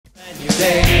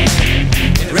day,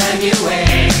 in a brand new way.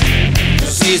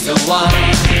 'Cause He's the one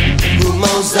who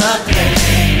mows the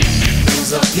clay.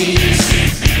 Prince of Peace,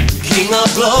 King of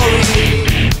Glory,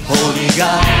 Holy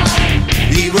God,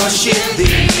 we worship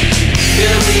Thee.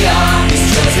 Here we are, His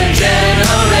chosen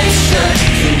generation,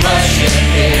 to worship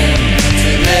Him, to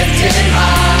lift Him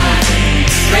high,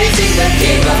 praising the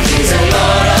King of Kings and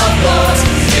Lord of Lords.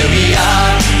 Here we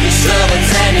are, His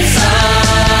servants and His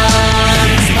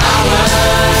sons. Power,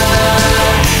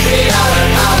 we are a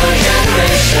power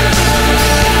generation,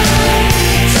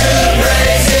 to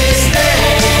praise His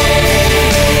name.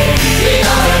 We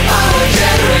are a power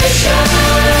generation,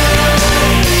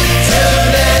 to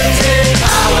lift Him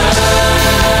power.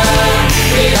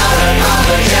 We are a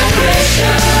power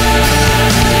generation,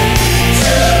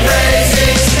 to praise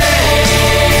His name.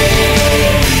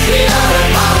 We are a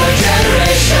power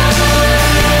generation,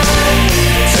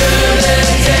 to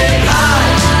lift Him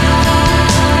high.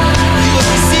 You will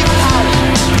receive power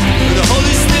when the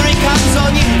Holy Spirit comes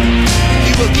on you.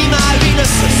 You will be my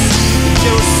witnesses in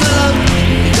Jerusalem,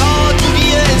 in all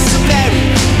Judea and Samaria,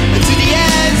 and to the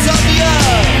ends of the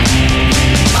earth.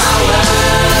 Power,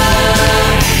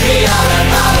 we are a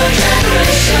power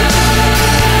generation,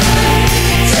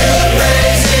 to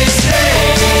praise His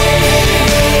name.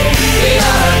 We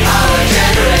are a power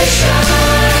generation,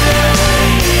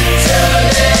 to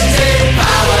lift Him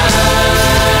power.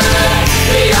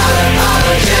 We are a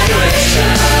power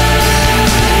generation,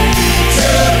 to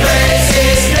praise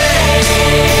His name.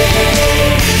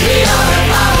 We are a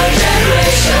power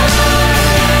generation,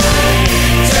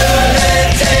 to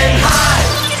lift Him high.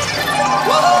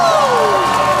 Woo!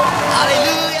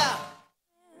 Hallelujah!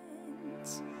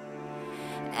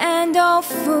 And all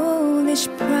foolish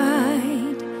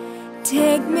pride,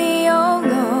 take me, O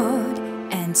Lord,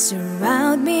 and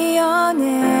surround me on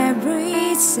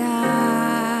every side.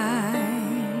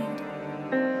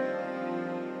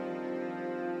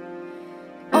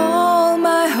 All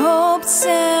my hopes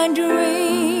and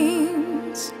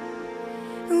dreams,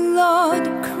 Lord,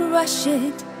 crush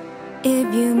it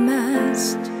if you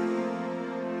must.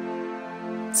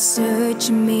 Search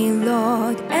me,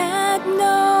 Lord, and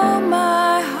know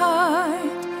my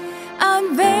heart.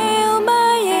 Unveil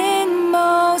my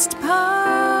inmost part.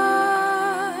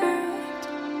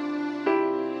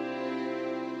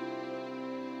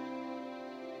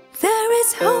 There is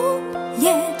hope,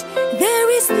 yet there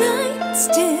is light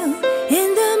still in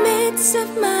the midst of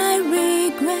my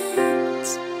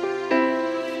regrets.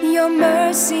 Your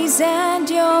mercies and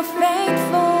your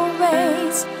faithful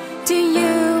ways, to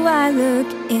you I look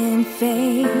in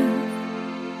faith.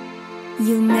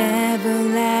 You'll never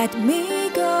let me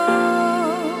go,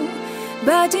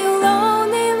 but you'll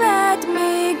only let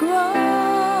me grow.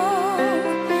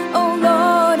 Oh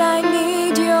Lord, I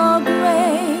need your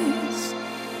grace,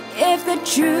 if the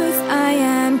truth I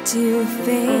am to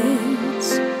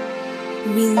face.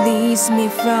 Release me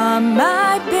from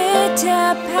my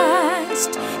bitter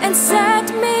past and set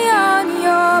me on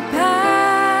your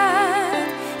path.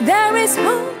 There is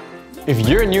hope. If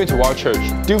you're new to our church,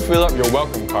 do fill up your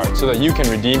welcome card so that you can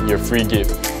redeem your free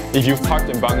gift. If you've parked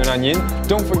in Bangunan Yin,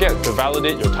 don't forget to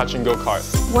validate your Touch and Go card.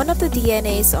 One of the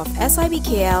DNAs of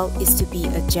SIBKL is to be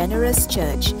a generous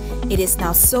church. It is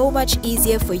now so much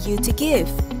easier for you to give.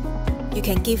 You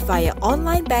can give via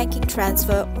online banking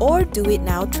transfer or do it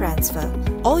now transfer.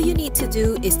 All you need to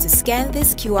do is to scan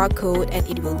this QR code and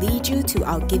it will lead you to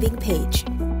our giving page.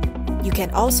 You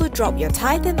can also drop your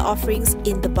tithe and offerings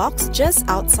in the box just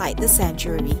outside the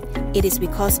sanctuary. It is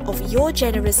because of your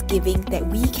generous giving that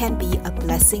we can be a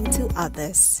blessing to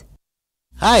others.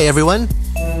 Hi everyone!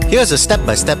 Here's a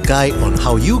step-by-step guide on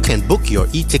how you can book your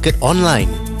e-ticket online.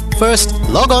 First,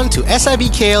 log on to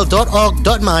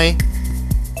sibkl.org.my.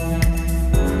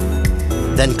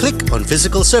 Then click on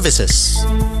Physical Services.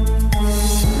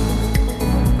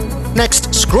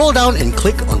 Next, scroll down and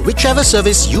click on whichever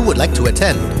service you would like to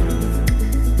attend.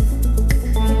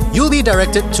 You'll be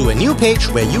directed to a new page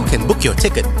where you can book your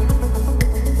ticket.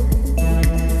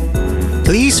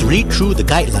 Please read through the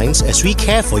guidelines as we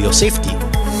care for your safety.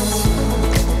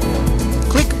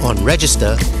 Click on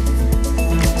Register.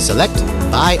 Select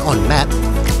Buy on Map.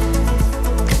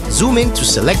 Zoom in to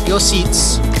select your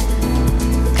seats.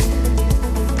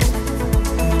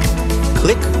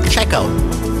 Click Checkout.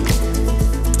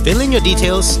 Fill in your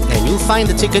details and you'll find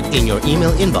the ticket in your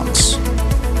email inbox.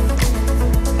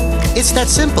 It's that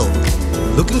simple.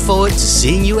 Looking forward to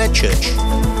seeing you at church.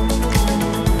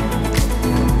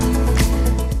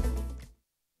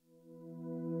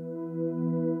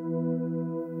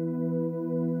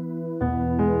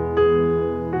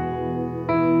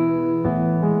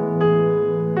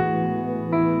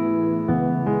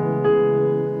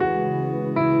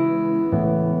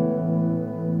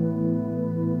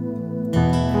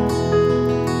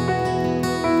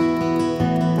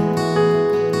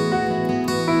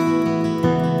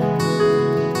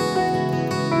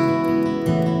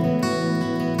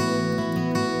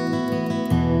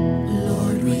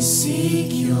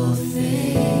 your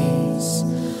face.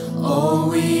 All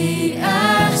we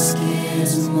ask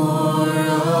is more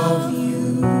of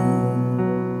you.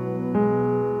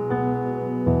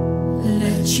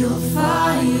 Let your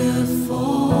fire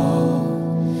fall.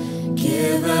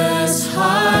 Give us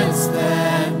hearts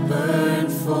that burn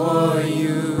for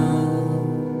you.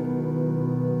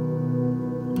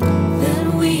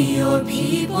 Then we, your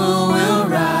people, will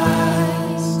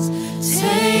rise,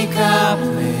 take our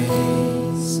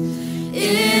place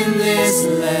in this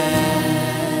land.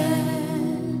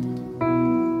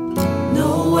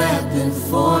 No weapon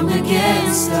formed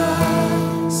against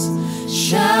us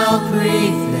shall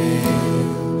prevail.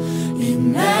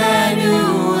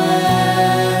 Emmanuel.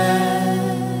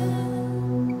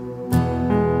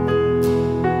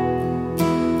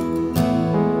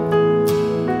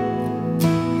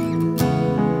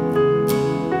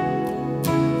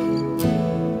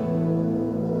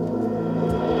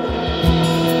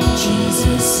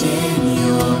 Jesus, in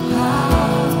your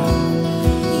power,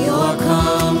 your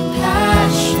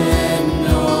compassion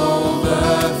overflows.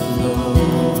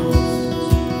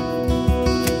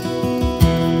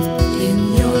 In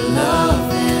your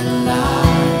love and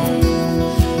light,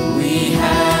 we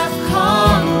have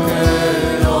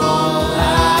conquered all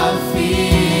our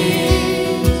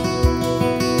fears.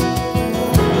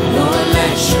 Lord,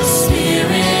 let your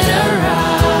spirit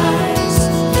arise,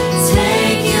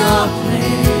 take your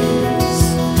place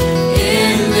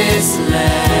in this land.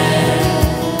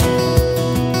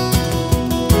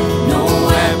 No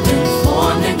weapon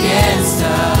formed against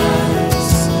us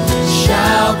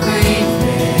shall prevail.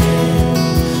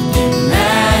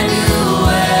 Emmanuel.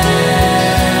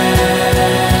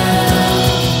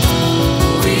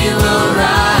 We will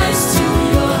rise to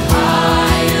your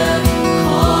higher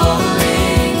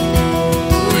calling.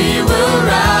 We will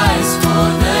rise for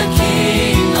the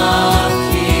King of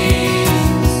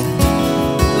Kings.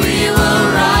 We will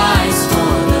rise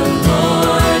for the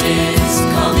Lord is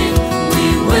coming. We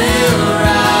will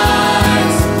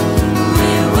rise.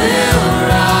 We will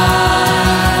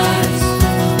rise.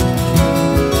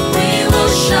 We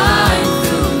will shine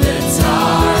through the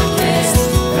darkest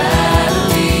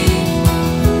valley.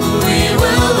 We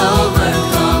will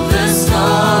overcome the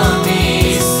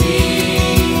stormy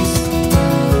seas.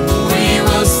 We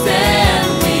will stand,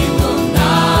 we will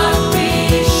not be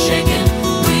shaken.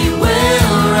 We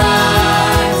will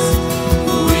rise,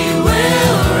 we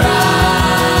will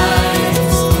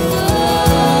rise.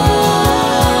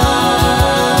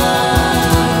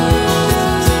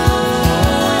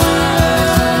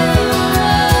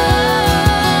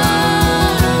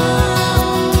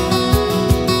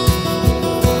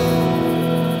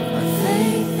 Our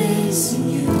faith is in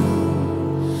you,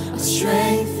 our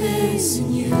strength is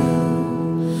in you,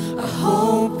 our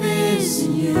hope is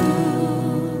in you.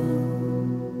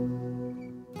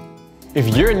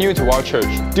 If you're new to our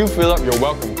church, do fill up your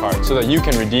welcome card so that you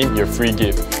can redeem your free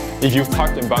gift. If you've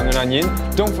parked in Bangunan Yin,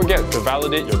 don't forget to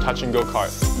validate your touch and go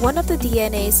card. One of the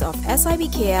DNAs of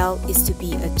SIBKL is to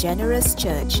be a generous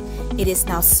church. It is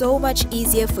now so much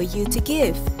easier for you to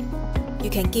give. You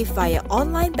can give via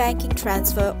online banking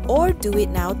transfer or do it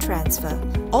now transfer.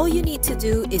 All you need to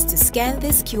do is to scan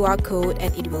this QR code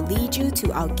and it will lead you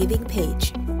to our giving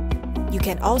page. You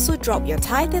can also drop your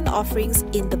tithe and offerings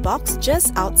in the box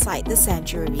just outside the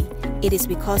sanctuary. It is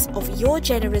because of your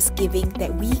generous giving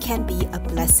that we can be a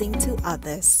blessing to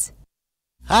others.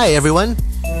 Hi everyone!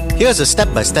 Here's a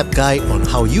step-by-step guide on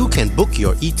how you can book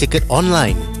your e-ticket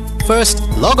online. First,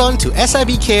 log on to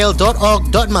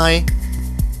sibkl.org.my.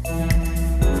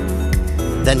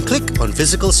 Then click on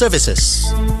Physical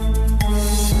Services.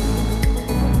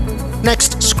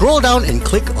 Next, scroll down and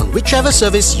click on whichever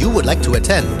service you would like to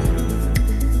attend.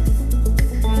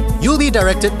 You'll be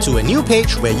directed to a new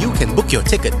page where you can book your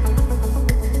ticket.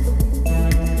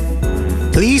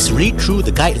 Please read through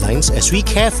the guidelines as we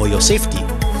care for your safety.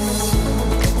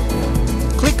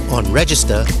 Click on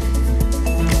Register.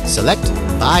 Select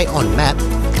Buy on Map.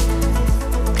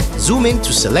 Zoom in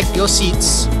to select your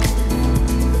seats.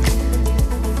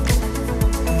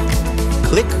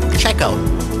 Click Checkout.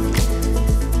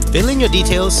 Fill in your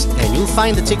details and you'll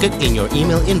find the ticket in your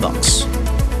email inbox.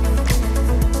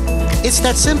 It's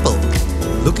that simple.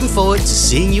 Looking forward to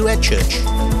seeing you at church.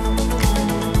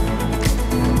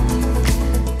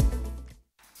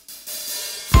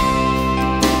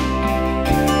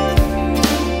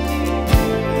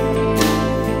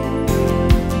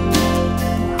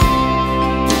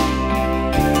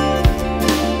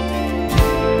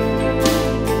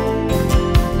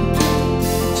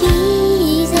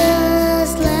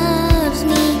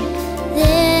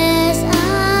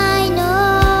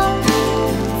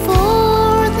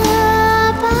 For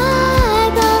the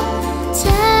Bible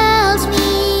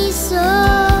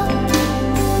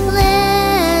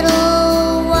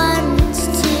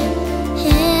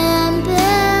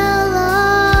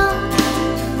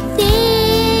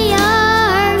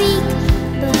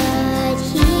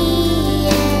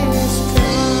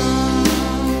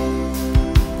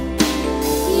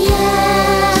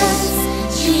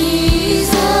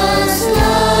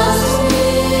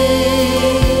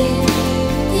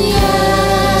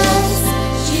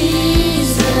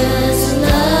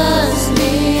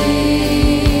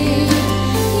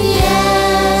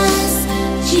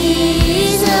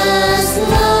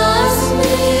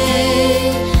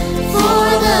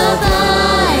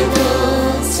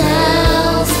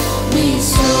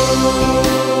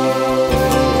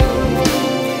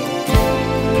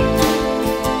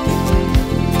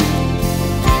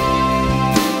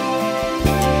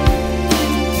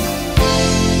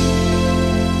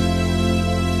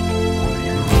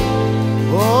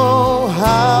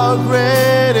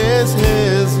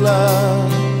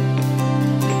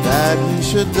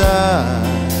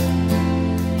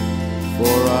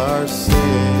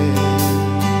sin.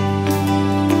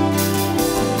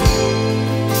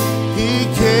 He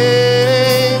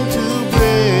came to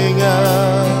bring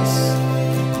us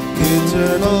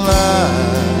eternal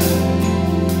life,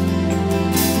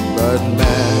 but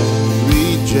man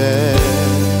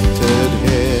rejected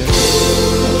him.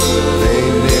 They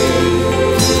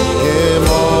nailed him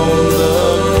on the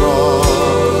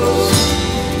cross.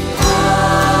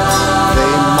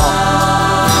 They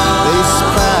mocked, they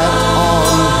spat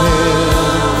on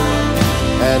him,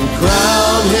 and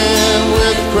crowned him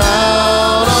with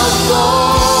crown of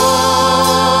thorns.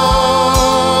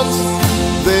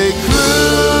 They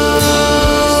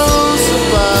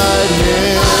crucified him.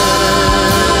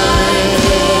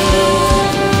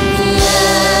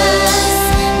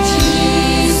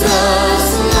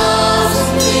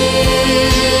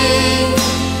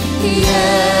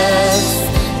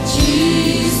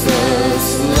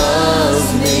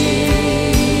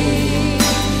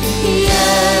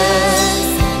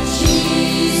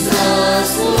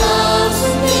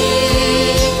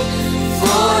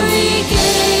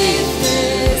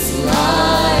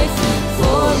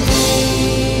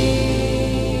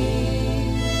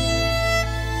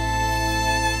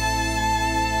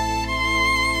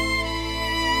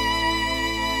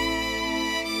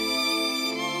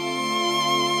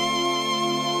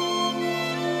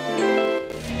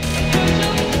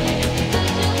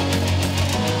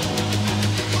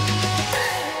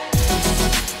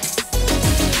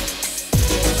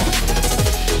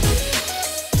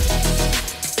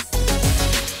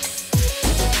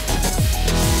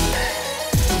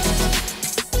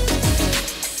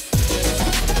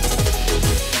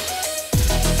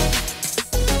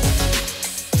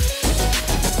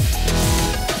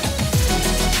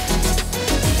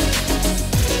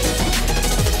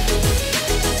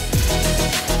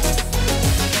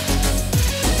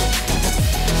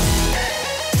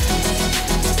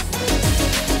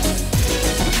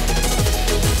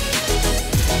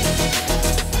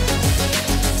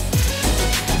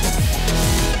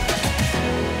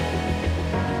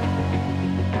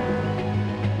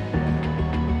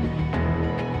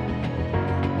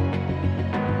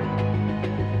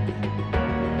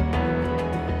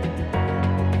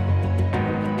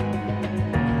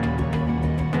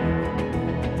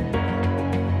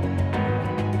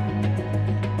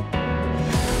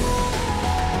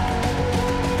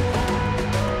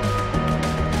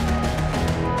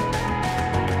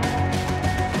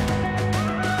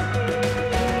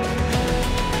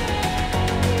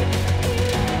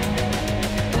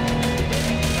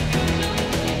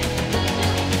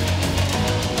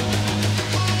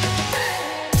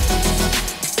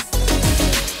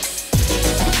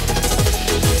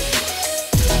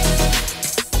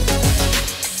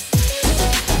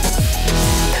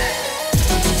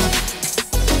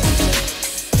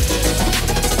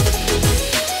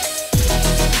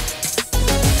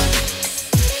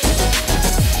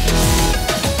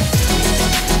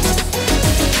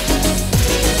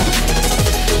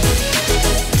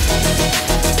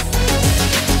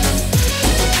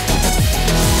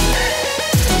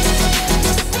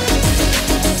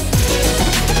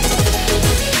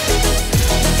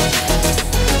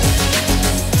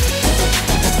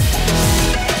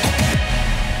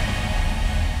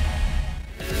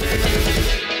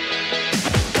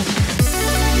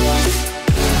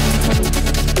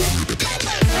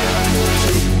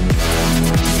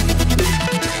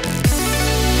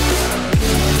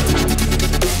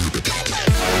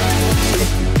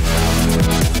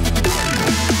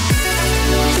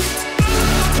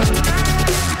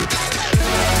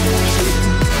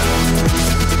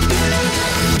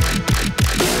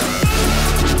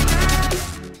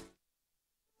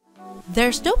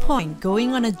 There's no point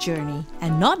going on a journey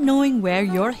and not knowing where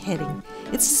you're heading.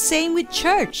 It's the same with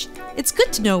church. It's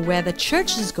good to know where the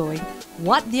church is going,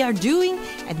 what they are doing,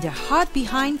 and their heart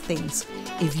behind things.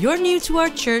 If you're new to our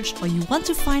church or you want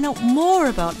to find out more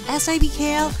about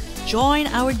SIBKL, join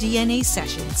our DNA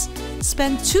sessions.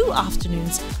 Spend 2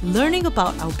 afternoons learning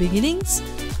about our beginnings,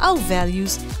 our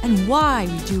values, and why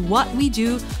we do what we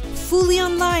do, fully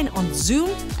online on Zoom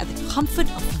at the comfort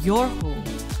of your home.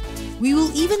 We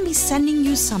will even be sending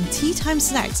you some tea time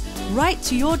snacks right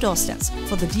to your doorsteps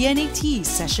for the DNA Tea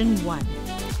Session 1.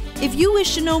 If you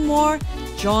wish to know more,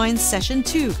 join Session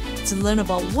 2 to learn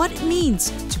about what it means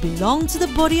to belong to the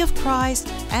body of Christ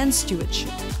and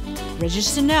stewardship.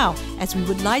 Register now, as we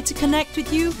would like to connect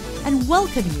with you and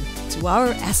welcome you to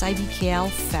our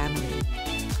SIBKL family.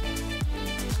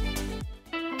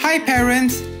 Hi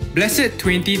parents! Blessed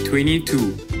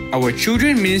 2022. Our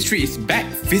children ministry is back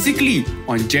physically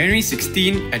on January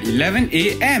 16 at 11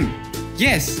 a.m.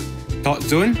 Yes, Thought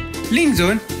Zone, Link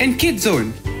Zone, and Kids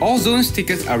Zone. All zones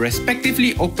tickets are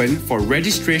respectively open for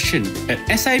registration at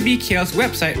SIBKL's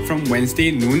website from Wednesday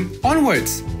noon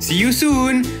onwards. See you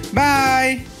soon.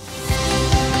 Bye.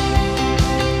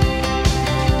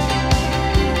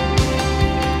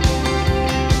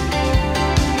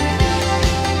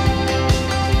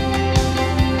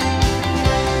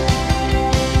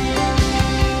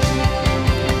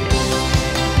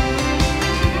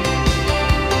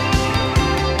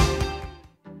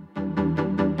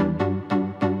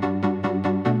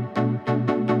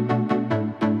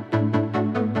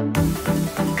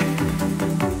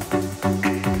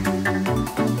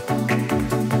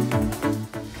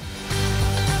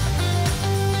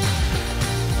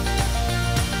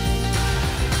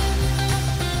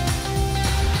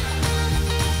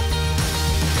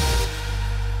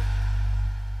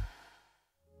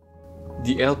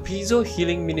 The El Piso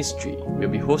Healing Ministry will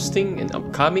be hosting an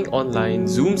upcoming online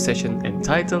Zoom session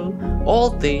entitled All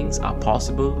Things Are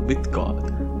Possible with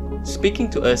God. Speaking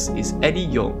to us is Eddie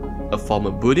Yong, a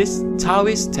former Buddhist,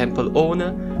 Taoist temple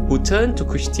owner who turned to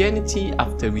Christianity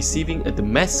after receiving a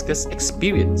Damascus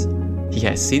experience. He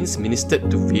has since ministered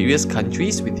to various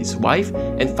countries with his wife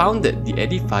and founded the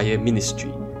Edifier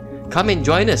Ministry. Come and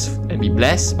join us and be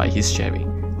blessed by his sharing.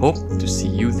 Hope to see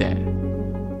you there.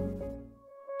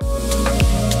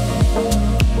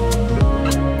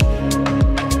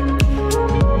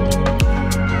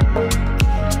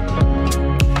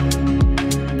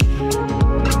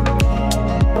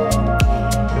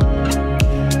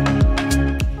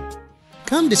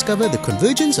 Come discover the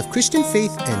convergence of Christian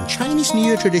faith and Chinese New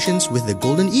Year traditions with the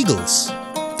Golden Eagles.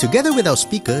 Together with our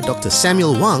speaker, Dr.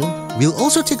 Samuel Wang, we'll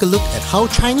also take a look at how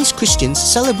Chinese Christians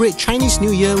celebrate Chinese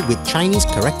New Year with Chinese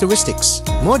characteristics.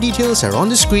 More details are on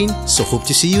the screen, so hope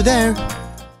to see you there.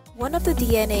 One of the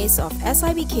DNAs of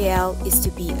SIBKL is to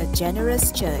be a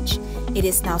generous church. It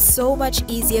is now so much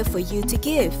easier for you to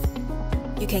give.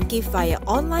 You can give via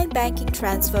online banking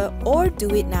transfer or do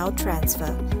it now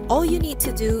transfer. All you need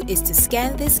to do is to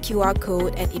scan this QR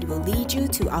code and it will lead you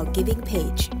to our giving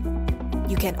page.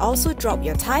 You can also drop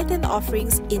your tithe and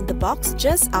offerings in the box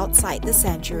just outside the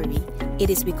sanctuary. It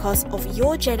is because of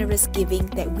your generous giving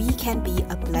that we can be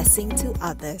a blessing to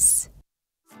others.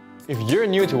 If you're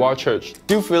new to our church,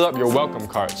 do fill up your welcome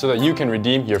card so that you can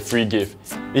redeem your free gift.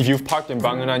 If you've parked in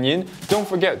Bangunan Yin, don't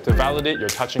forget to validate your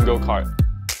touch and go card.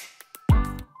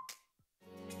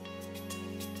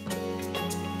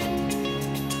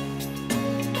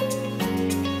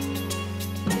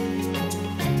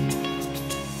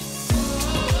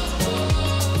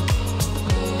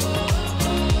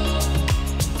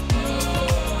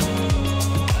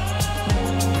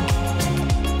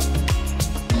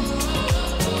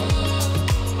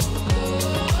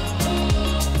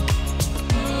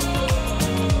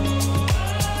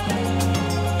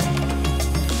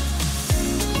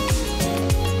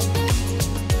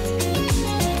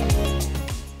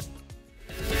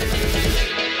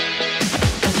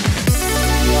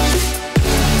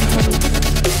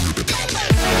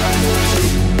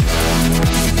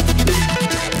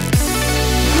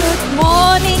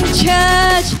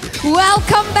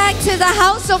 Welcome back to the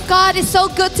house of God. It's so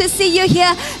good to see you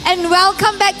here. And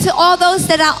welcome back to all those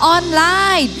that are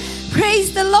online.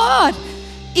 Praise the Lord.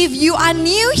 If you are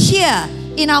new here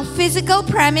in our physical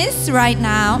premise right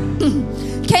now,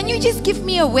 can you just give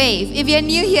me a wave? If you're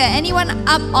new here, anyone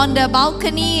up on the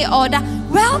balcony or the...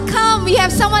 Welcome. We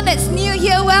have someone that's new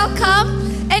here.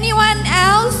 Welcome. Anyone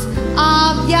else?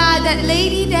 Yeah, that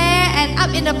lady there and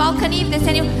up in the balcony. If there's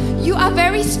anyone, you are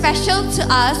very special to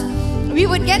us. We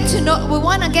want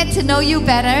to get to know you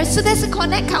better. So there's a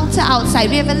connect counter outside.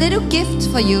 We have a little gift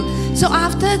for you. So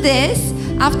after this,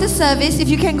 after service, if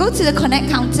you can go to the connect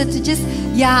counter to just,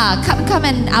 come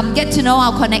and get to know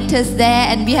our connectors there,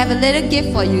 and we have a little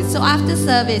gift for you. So after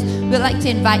service, we'd like to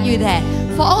invite you there.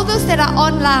 For all those that are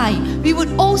online, we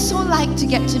would also like to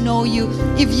get to know you.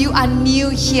 If you are new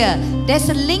here, there's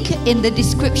a link in the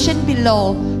description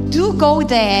below. Do go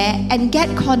there and get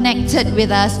connected with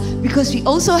us, because we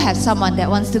also have someone that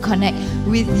wants to connect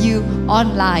with you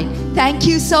online. Thank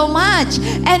you so much.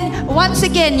 And once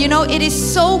again, it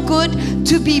is so good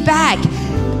to be back.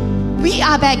 We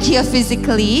are back here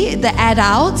physically, the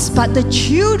adults, but the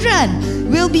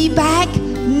children will be back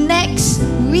next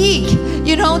week.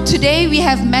 Today we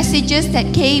have messages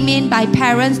that came in by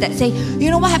parents that say,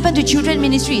 what happened to children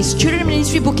ministry? Is children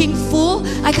ministry booking full?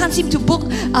 I can't seem to book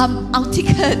our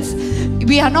tickets.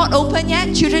 We are not open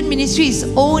yet. Children ministry is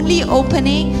only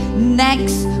opening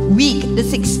next week, the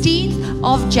 16th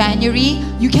of January.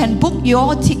 You can book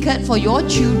your ticket for your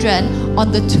children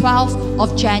on the 12th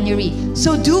of January.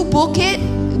 So do book it.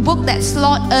 book that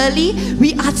slot early.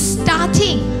 We are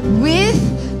starting with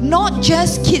not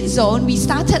just Kids Zone. We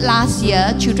started last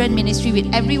year, children ministry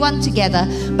with everyone together.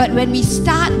 But when we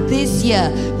start this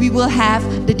year, we will have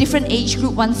the different age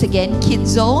group once again. Kids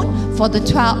Zone for the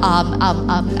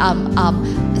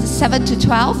 7 to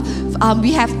 12.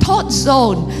 We have Tot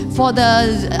Zone for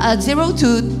the 0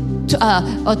 to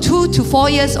 2 to 4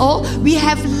 years old. We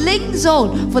have Link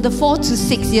Zone for the 4 to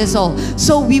 6 years old.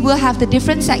 So we will have the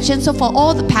different sections. So for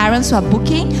all the parents who are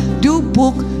booking, do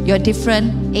book your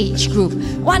different age group.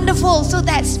 Wonderful. So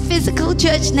that's physical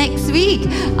church next week.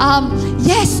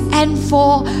 Yes, and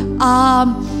for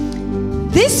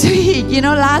this week,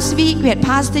 last week we had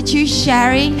Pastor Choo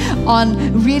sharing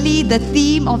on really the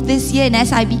theme of this year in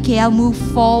SIBKL, Move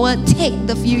Forward, Take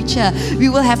the Future. We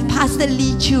will have Pastor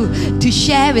Lee Choo to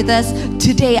share with us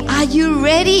today. Are you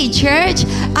ready, church?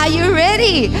 Are you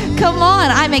ready? Come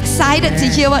on, I'm excited to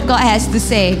hear what God has to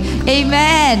say.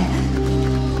 Amen.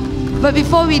 But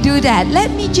before we do that,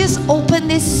 let me just open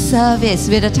this service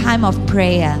with a time of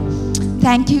prayer.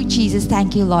 Thank you, Jesus.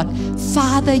 Thank you, Lord.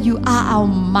 Father, you are our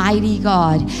mighty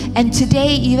God. And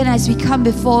today, even as we come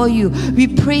before you, we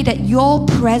pray that your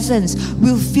presence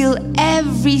will fill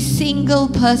every single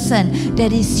person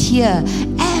that is here,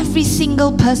 every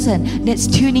single person that's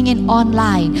tuning in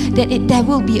online, that there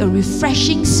will be a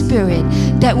refreshing spirit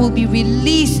that will be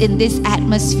released in this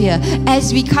atmosphere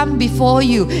as we come before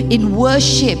you in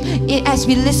worship, as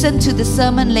we listen to the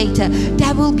sermon later.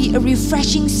 There will be a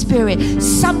refreshing spirit.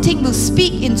 Something will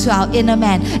speak into our inner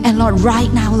man. And Lord,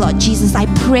 right now, Lord Jesus, I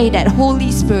pray that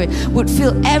Holy Spirit would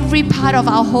fill every part of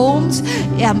our homes,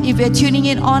 if we're tuning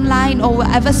in online or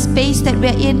whatever space that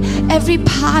we're in, every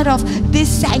part of this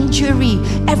sanctuary,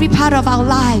 every part of our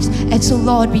lives. And so,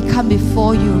 Lord, we come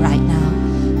before you right now,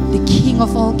 the King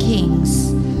of all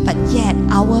kings, but yet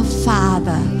our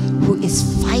Father who is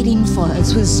fighting for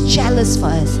us, who is jealous for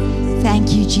us.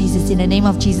 Thank you, Jesus. In the name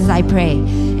of Jesus, I pray.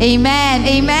 Amen.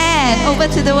 Amen. Over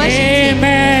to the worship team.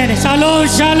 Amen. Shalom,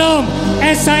 shalom.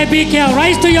 SIBKL,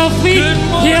 rise to your feet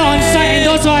here on site, and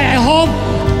those who are at home,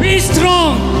 be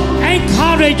strong and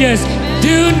courageous.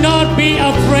 Do not be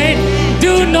afraid.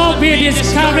 Do not be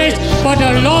discouraged, for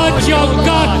the Lord your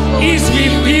God is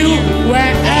with you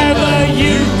wherever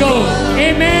you go.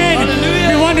 Amen.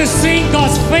 We want to sing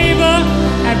God's favor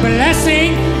and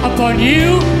blessing upon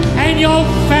you and your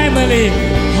family.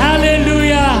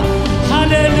 Hallelujah.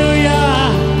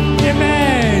 Hallelujah.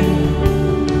 Amen.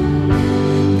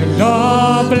 The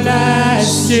Lord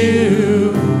bless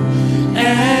you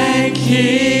and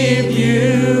keep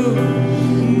you.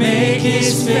 Make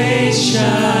His face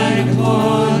shine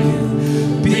upon you.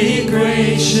 Be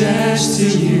gracious to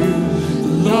you.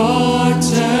 The Lord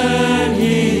turn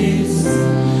His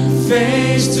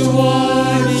face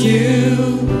toward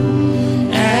you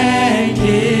and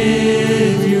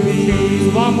give you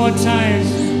peace. One more time.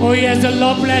 Oh yes, the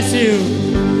Lord bless you.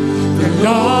 The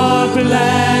Lord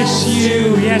bless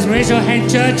you. Yes, raise your hand,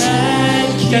 church.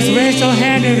 Just raise your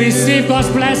hand and receive God's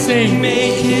blessing.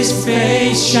 Make His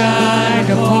face shine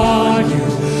upon you.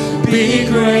 Be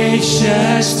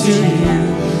gracious to you.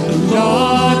 The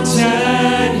Lord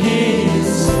turn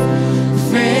His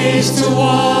face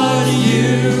toward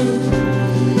you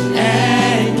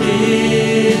and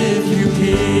give you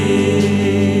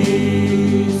peace.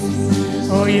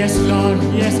 Oh yes, Lord.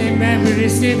 Yes, amen. We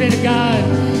receive it, God.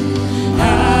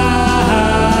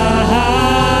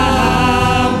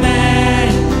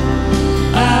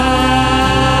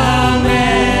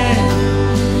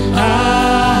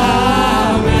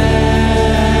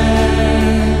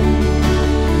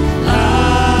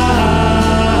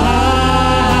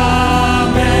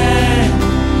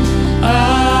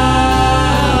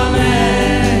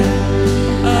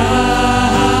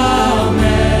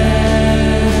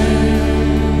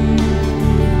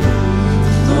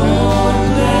 Lord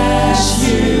bless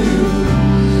you.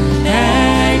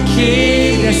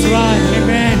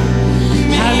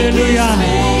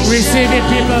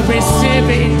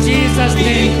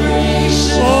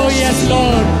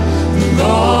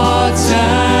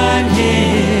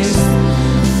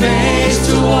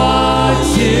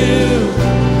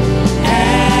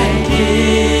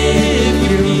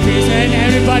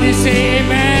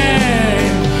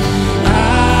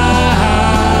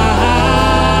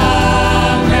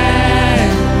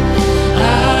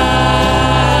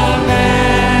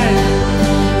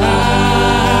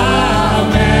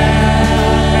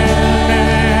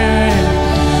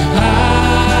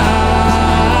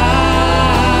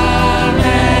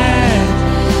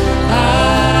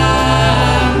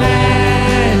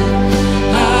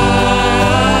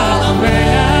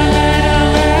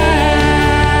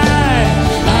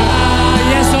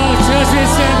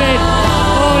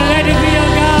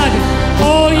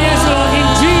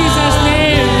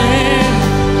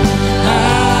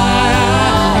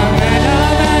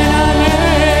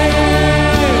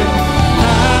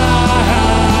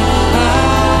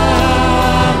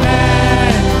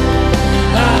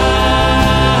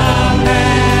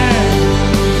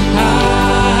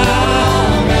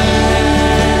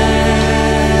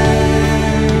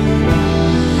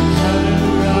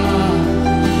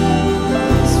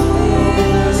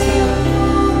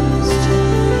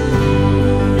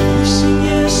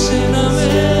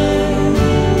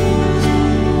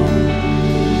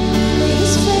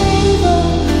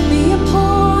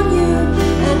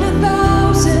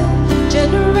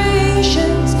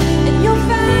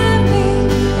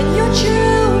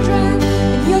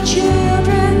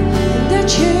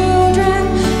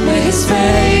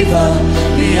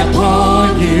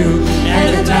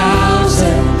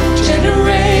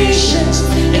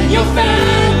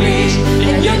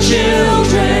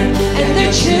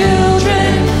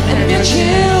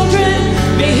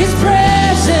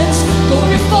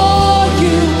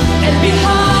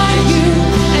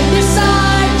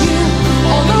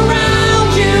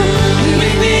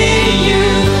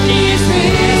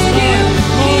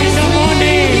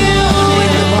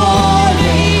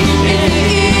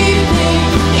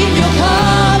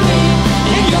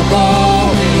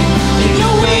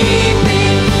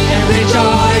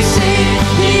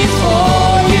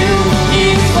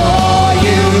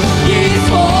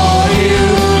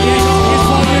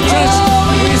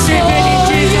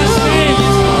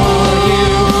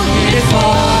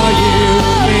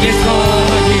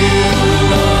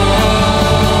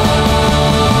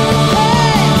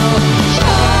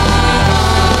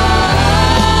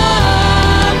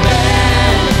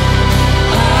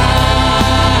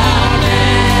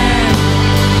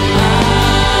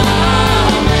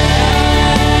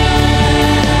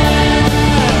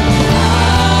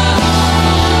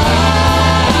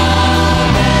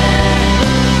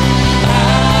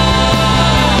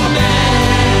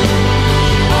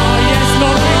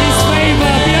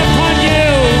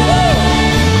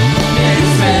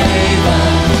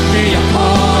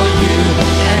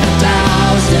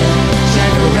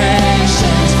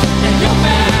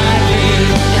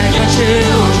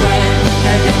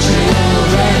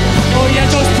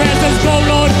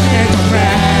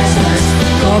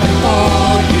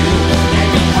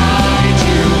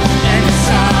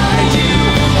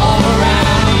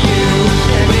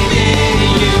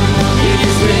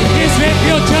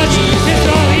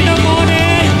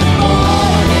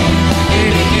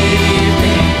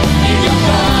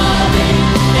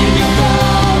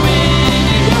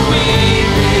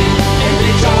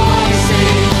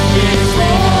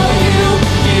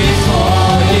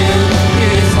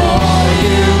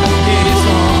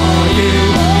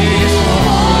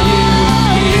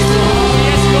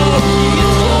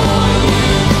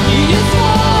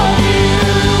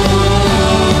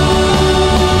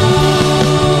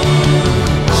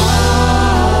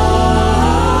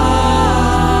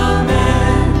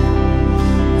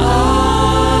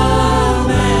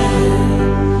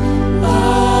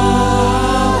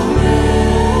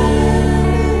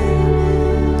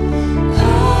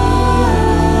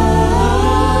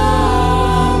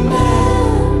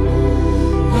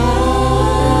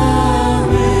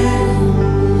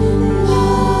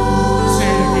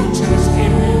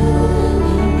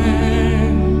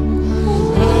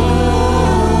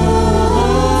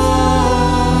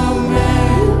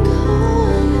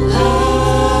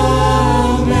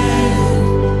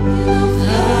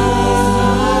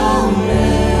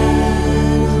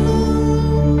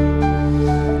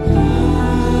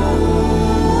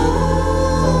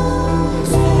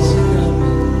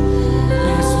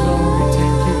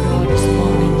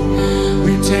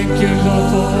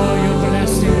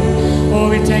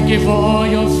 we thank you for all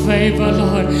your favor,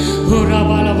 Lord.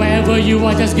 Wherever you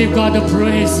are, just give God the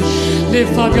praise.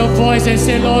 Lift up your voice and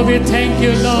say, Lord, we thank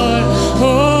you, Lord.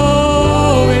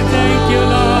 Oh, we thank you,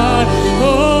 Lord.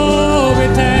 Oh, we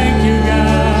thank you,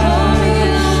 God.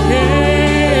 Yeah.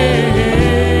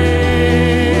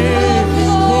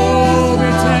 Oh, we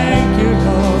thank you,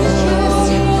 Lord.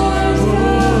 Oh,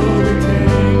 we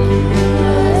thank you,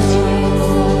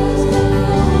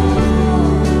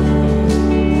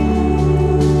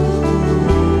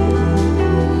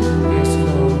 Yes,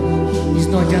 Lord. It's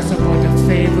not just about the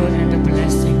favor and the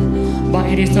blessing, but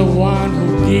it is the one who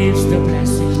gives the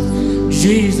blessing.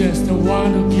 Jesus, the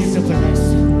one who gives the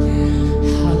blessing.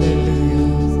 Hallelujah.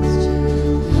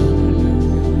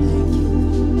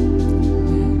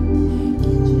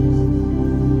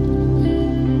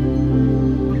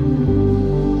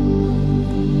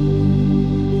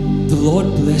 The Lord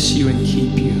bless you and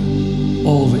keep you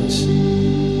always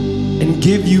and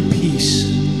give you peace.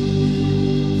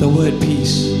 The word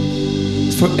peace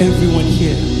is for everyone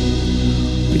here.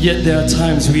 But yet there are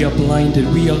times we are blinded,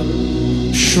 we are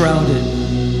shrouded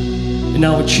in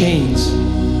our chains,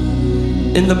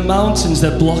 in the mountains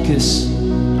that block us,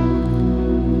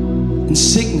 in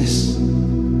sickness.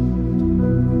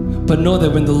 But know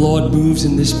that when the Lord moves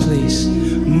in this place,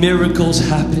 miracles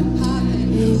happen,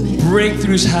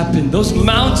 breakthroughs happen, those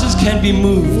mountains can be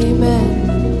moved.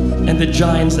 Amen. And the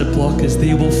giants that block us,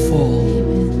 they will fall.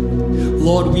 Amen.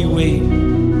 Lord, we wait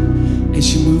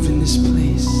as you move in this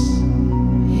place.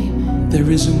 Amen. There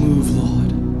is a move,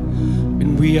 Lord,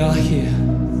 and we are here.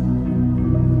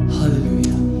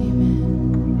 Hallelujah. Amen.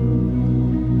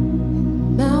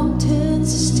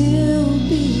 Mountains are still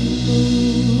being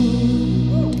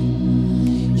moved.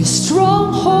 Your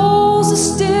strongholds are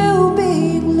still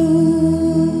being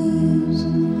loosed.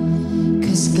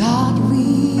 'Cause God, we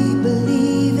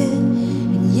believe it,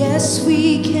 and yes,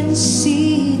 we can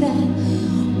see that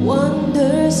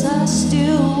wonders are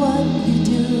still what you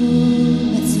do.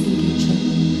 Let's sing it, church.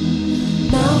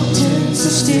 Mountains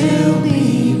are still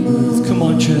being moved. Come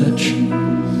on, church.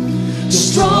 The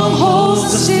strongholds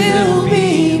are still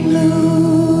being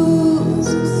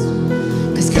loosed.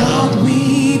 'Cause God,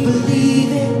 we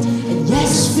believe it, and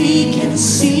yes, we can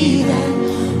see that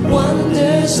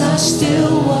wonders are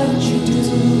still what you do.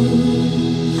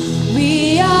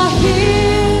 We are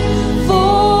here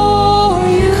for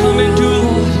you. Come and do,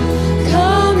 Lord.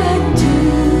 Come and do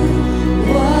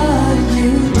what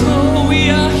you do. Oh, we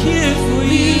are here for you.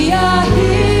 We are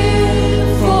here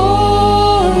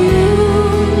for you.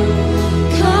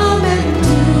 Come and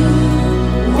do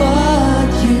what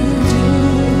you do.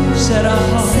 Set our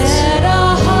hearts. Set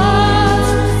our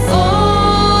hearts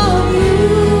on you.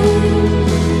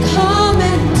 Come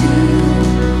and do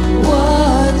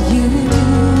what you do.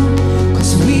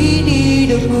 'Cause we need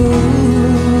a move.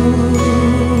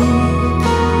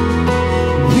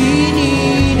 We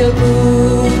need a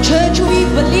move. Church, we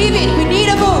believe it. We need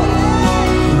a move.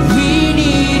 We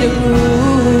need a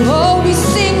move. Oh, we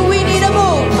sing, we need a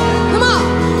move. Come on.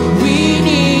 We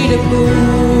need a move.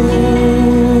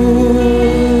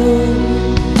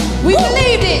 We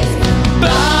believe it.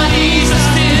 Bodies are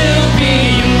still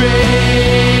being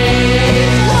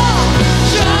raised.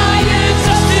 Giants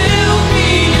are still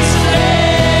being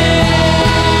slain.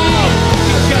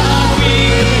 God, we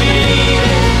believe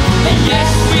it, and yes,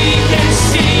 we can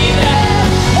see that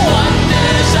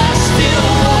wonders are still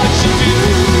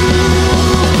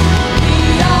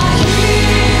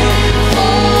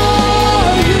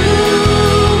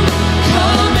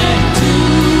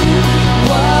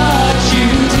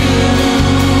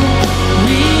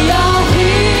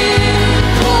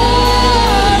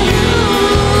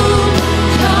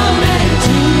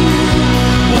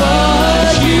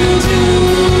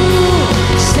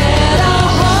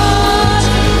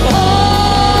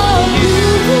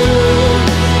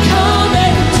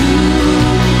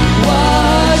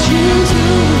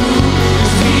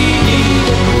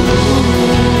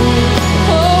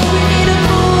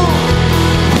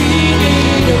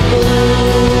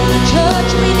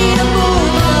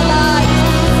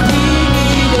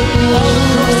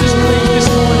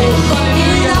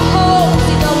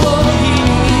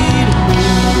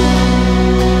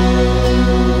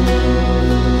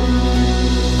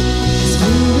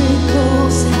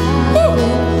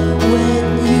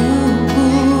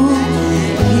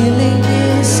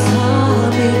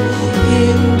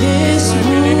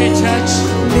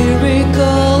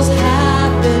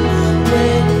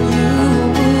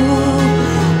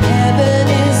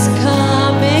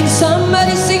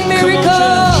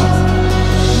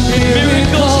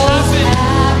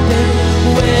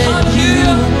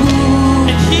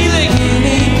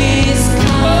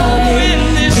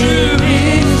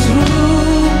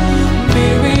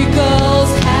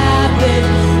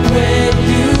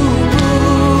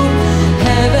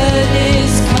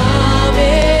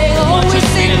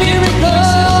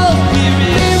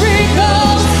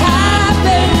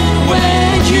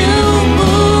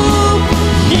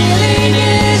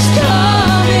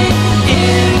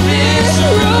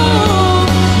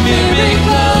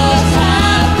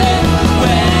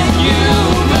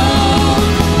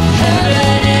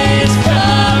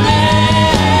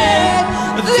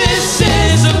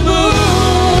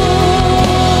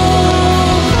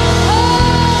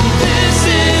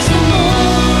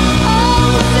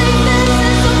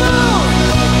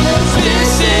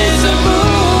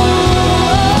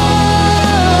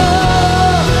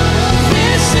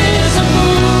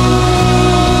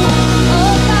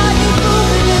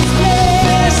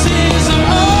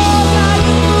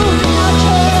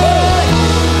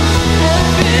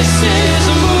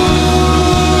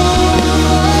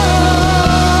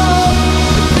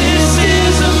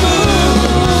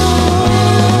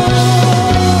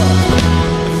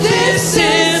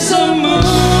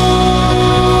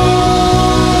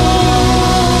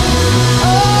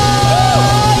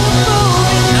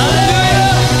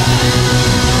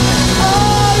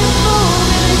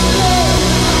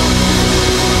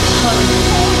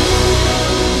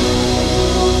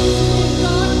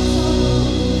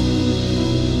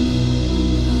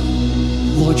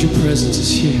your presence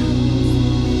is here.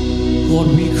 Lord,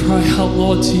 we cry out,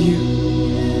 Lord, to you.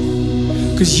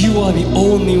 Because you are the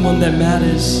only one that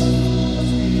matters.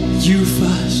 You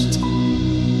first.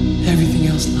 Everything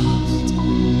else last.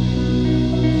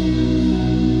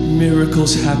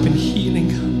 Miracles happen, healing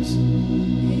comes.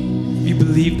 If you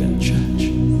believe that, church,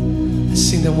 let's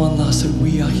sing that one last time.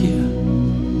 We are here.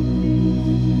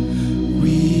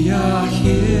 We are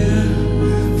here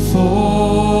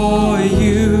for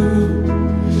you.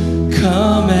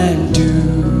 Come and do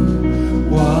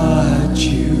what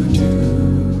you do.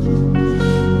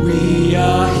 We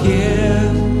are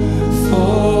here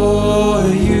for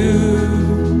you.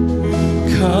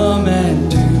 Come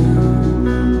and do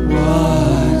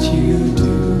what you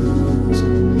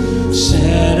do.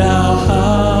 Set our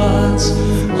hearts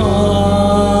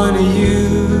on you.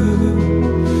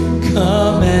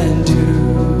 Come and do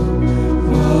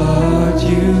what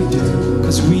you do.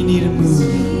 'Cause we need a move.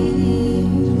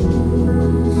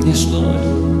 Yes, Lord.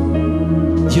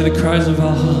 Hear the cries of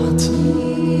our hearts.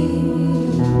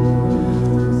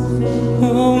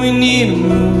 Oh, we need a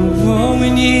move. Oh, we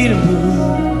need a move.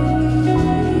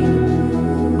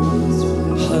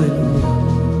 Hallelujah.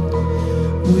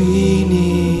 We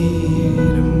need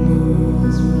a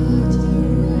move.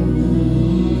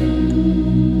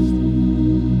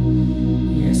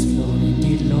 Yes, Lord,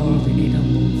 indeed, Lord, we need a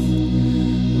move.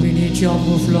 We need your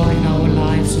move, Lord, in our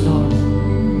lives, Lord.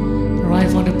 Right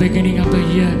from the beginning of the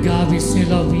year, God, we say,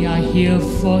 Lord, we are here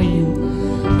for you.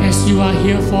 As you are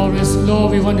here for us,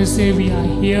 Lord, we want to say we are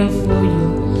here for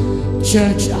you.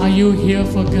 Church, are you here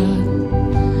for God?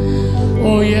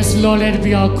 Oh yes, Lord, let it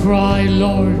be our cry,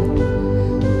 Lord.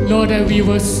 Lord, that we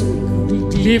will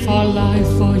live our life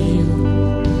for you.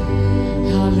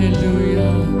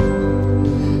 Hallelujah.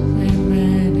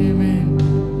 Amen, amen.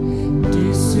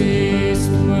 This is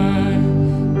my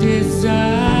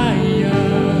desire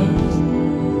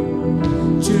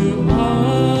to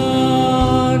honor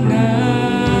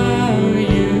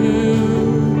you,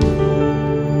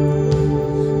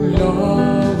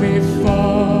 Lord,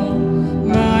 before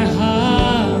my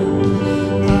heart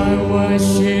I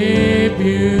worship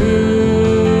you.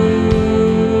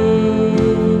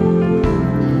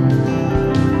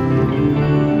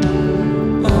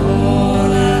 All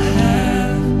I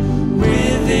have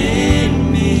within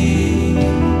me,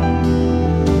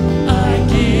 I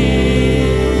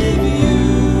give you.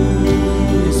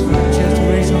 Yes, just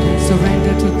raise your hand,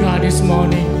 surrender to God this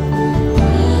morning.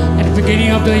 At the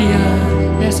beginning of the year,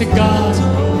 let's say, God,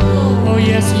 oh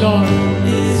yes, Lord.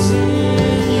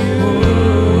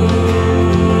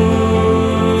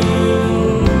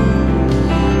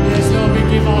 Yes, Lord, we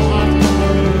give our heart,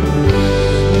 Lord.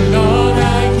 Lord,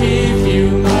 I give you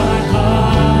my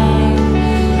heart.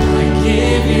 I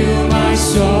give you my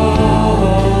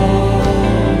soul.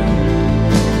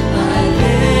 I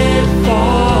live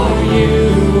for you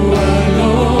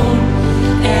alone.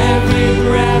 Every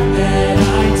breath that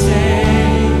I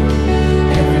take,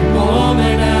 every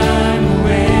moment I'm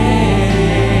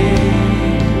awake.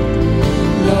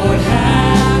 Lord,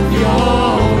 have your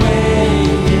way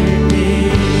in me.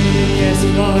 Yes,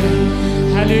 Lord.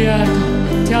 Hallelujah.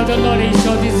 Tell the Lord it's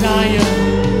your desire.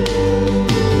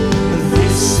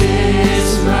 This is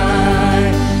my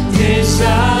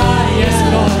desire. Yes,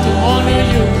 Lord, to honor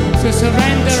you, to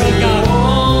surrender, oh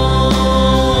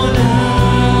God.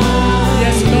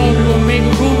 Yes, Lord, we will make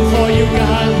room for you,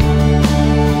 God.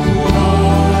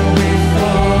 Lord, with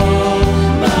all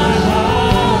my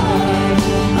heart,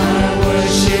 I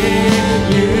worship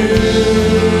you.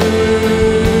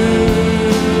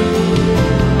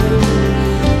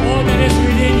 All that is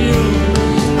within you,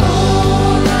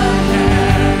 all I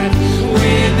have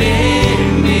within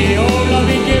me. Oh Lord,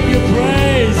 we give you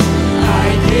praise. I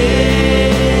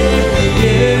give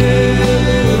you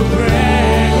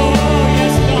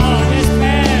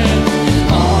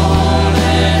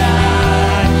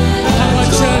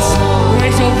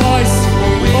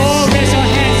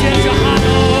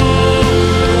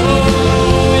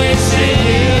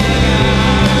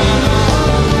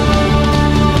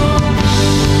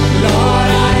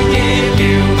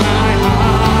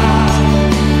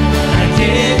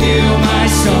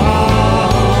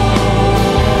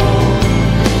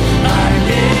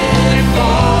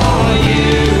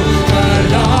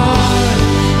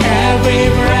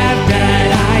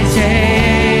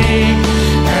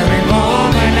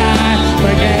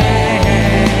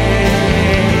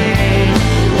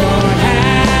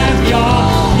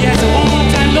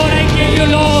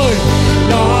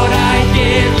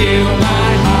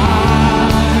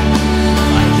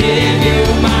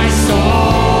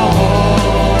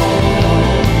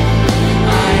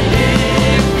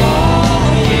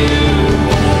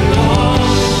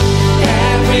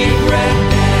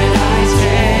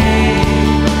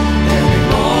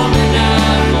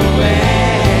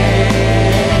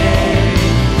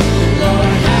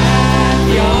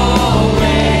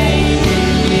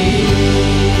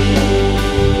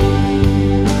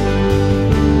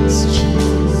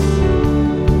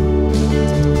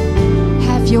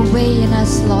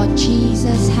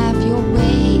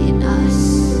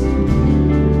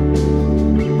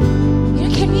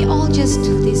us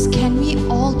do this. Can we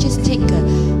all just take a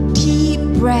deep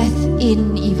breath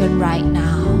in even right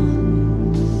now?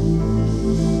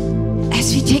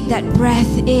 As we take that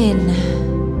breath in,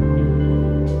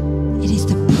 it is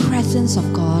the presence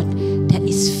of God that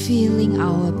is filling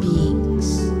our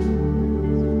beings.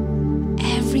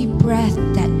 Every breath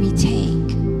that we take.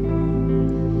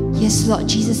 Yes, Lord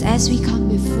Jesus, as we come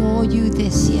before you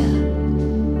this year,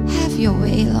 have your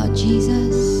way, Lord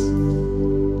Jesus.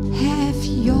 Have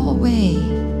your way.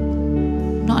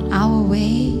 Not our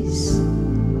ways,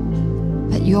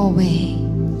 but your way.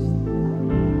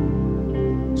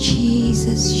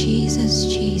 Jesus, Jesus,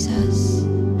 Jesus.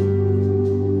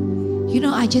 You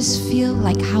know, I just feel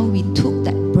like how we took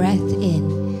that breath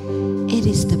in. It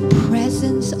is the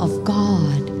presence of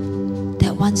God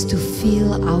that wants to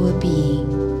fill our being.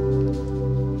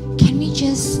 Can we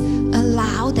just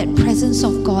allow that presence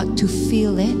of God to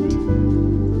fill it?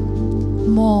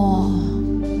 More,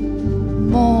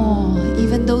 more,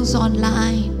 even those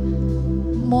online,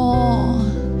 more.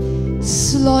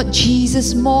 Lord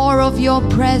Jesus, more of your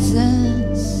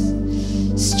presence.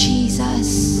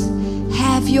 Jesus,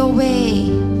 have your way.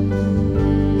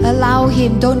 Allow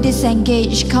him, don't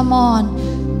disengage. Come on,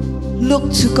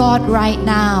 look to God right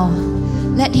now.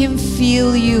 Let him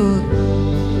feel you.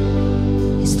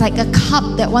 It's like a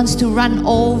cup that wants to run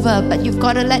over, but you've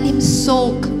got to let him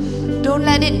soak. Don't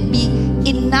let it be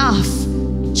enough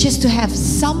just to have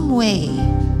some way,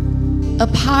 a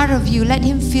part of you. Let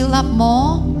him fill up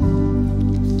more,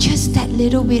 just that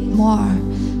little bit more.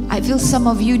 I feel some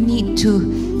of you need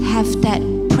to have that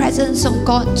presence of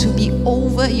God to be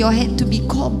over your head, to be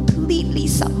completely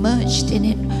submerged in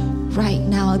it right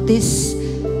now. This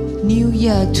new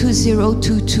year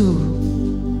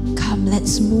 2022, come,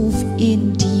 let's move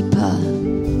in deeper,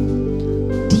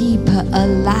 deeper.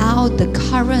 Allow the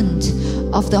current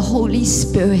of the Holy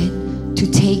Spirit to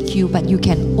take you, but you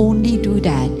can only do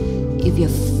that if you're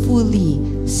fully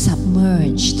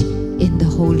submerged in the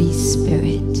Holy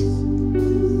Spirit.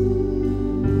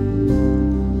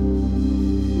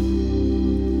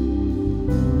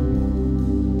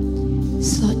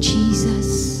 Lord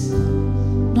Jesus,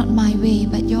 not my way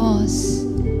but yours.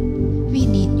 We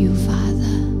need you,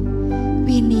 Father.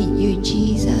 We need you,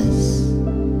 Jesus.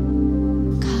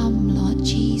 Come, Lord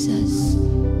Jesus,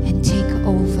 and take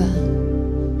over.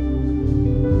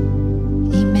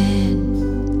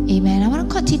 Amen. Amen. I want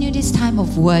to continue this time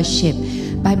of worship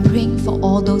by praying for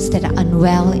all those that are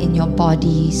unwell in your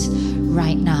bodies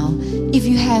right now. If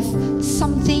you have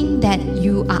something that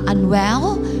you are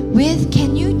unwell with,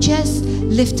 can you just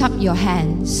lift up your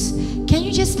hands? Can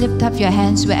you just lift up your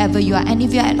hands wherever you are? And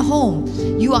if you're at home,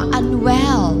 you are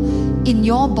unwell in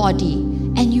your body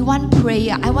and you want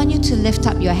prayer, I want you to lift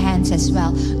up your hands as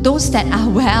well. Those that are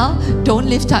well, don't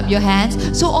lift up your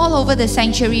hands. So all over the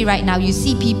sanctuary right now, you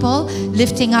see people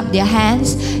lifting up their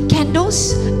hands. Can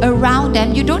those around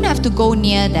them, you don't have to go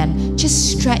near them,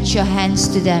 just stretch your hands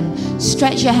to them.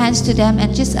 Stretch your hands to them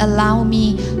and just allow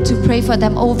me to pray for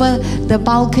them over the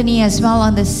balcony as well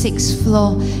on the 6th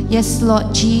floor. Yes,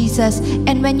 Lord Jesus.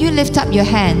 And when you lift up your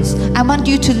hands, I want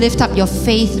you to lift up your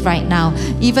faith right now.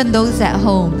 Even those at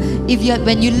home,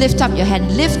 when you lift up your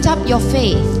hand, lift up your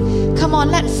faith. Come on,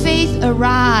 let faith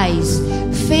arise.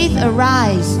 Faith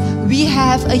arise. We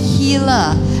have a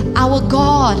healer. Our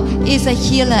God is a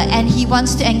healer and He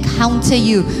wants to encounter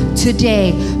you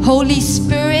today. Holy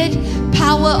Spirit,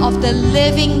 power of the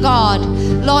living God.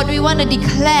 Lord, we want to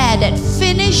declare that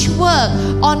finished work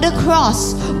on the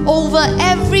cross over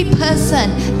every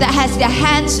person that has their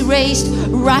hands raised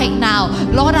right now.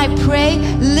 Lord, I pray,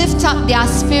 lift up their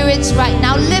spirits right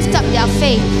now. Lift up their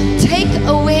faith. Take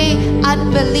away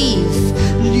unbelief.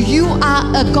 You are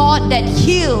a God that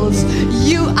heals.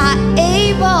 You are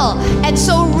able. And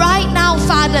so right now,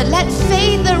 Father, let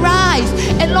faith arise.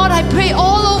 And Lord, I pray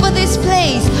all over this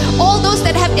place, all those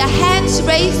that have their hands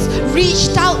raised,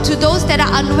 reached out to those that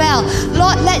are unwell.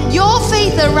 Lord, let your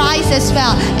faith arise as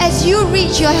well as you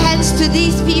reach your hands to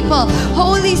these people.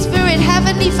 Holy Spirit,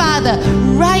 Heavenly Father,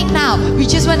 right now, we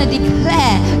just want to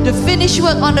declare the finished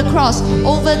work on the cross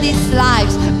over these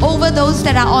lives, over those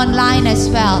that are online as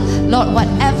well. Lord,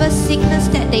 whatever sickness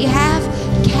that they have,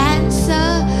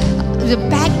 cancer, the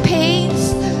back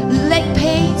pains, leg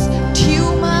pains,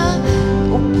 tumor,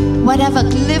 whatever,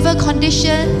 liver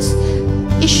conditions,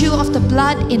 issue of the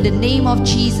blood, in the name of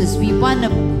Jesus, we want to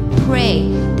pray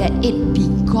that it be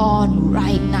gone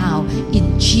right now.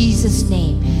 In Jesus'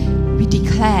 name, we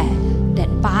declare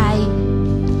that by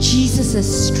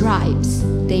Jesus' stripes,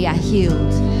 they are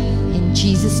healed. In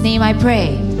Jesus' name I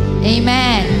pray.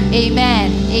 Amen.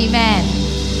 Amen. Amen.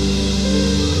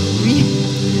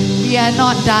 We are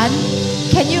not done.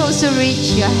 Can you also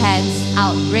reach your hands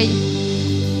out?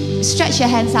 Stretch your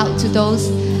hands out to those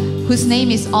whose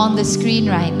name is on the screen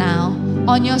right now.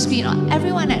 On your screen,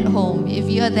 everyone at home, if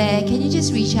you're there, can you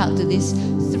just reach out to these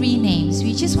 3 names?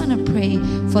 We just want to pray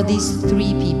for these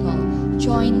 3 people.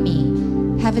 Join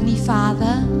me. Heavenly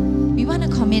Father, we want to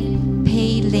commit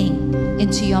Pei Ling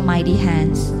into your mighty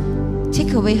hands.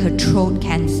 Take away her throat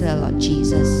cancer, Lord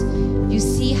Jesus. You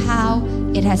see how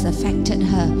it has affected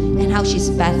her and how she's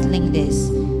battling this.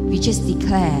 We just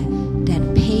declare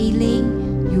that Pei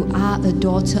Ling, you are a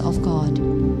daughter of God.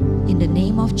 In the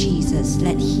name of Jesus,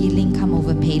 let healing come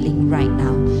over Pei Ling right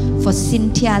now. For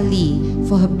Cynthia Lee,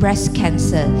 for her breast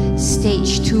cancer,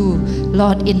 stage 2,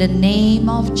 Lord, in the name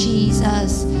of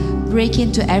Jesus, break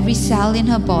into every cell in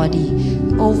her body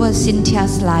over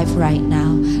Cynthia's life right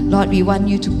now. Lord, we want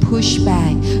you to push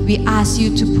back. We ask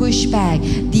you to push back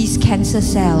these cancer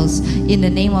cells in the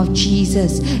name of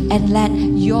Jesus and let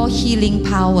your healing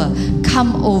power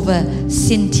come over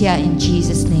Cynthia in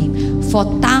Jesus' name. For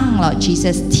Tang, Lord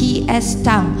Jesus, T.S.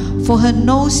 Tang, for her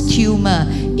nose tumor,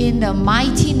 in the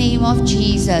mighty name of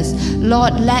Jesus.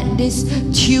 Lord, let this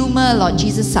tumor, Lord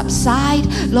Jesus, subside.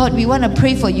 Lord, we want to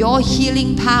pray for your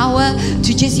healing power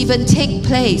to just even take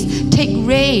place, take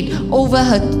reign over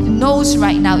her nose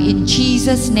right now in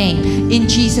Jesus' name. In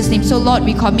Jesus' name. So Lord,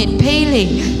 we commit Pei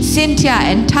Ling, Cynthia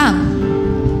and Tang.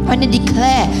 I want to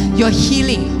declare your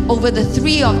healing over the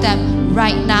 3 of them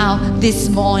right now this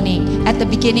morning at the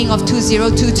beginning of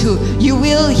 2022. You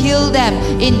will heal them.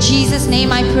 In Jesus'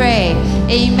 name I pray.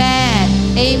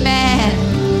 Amen. Amen.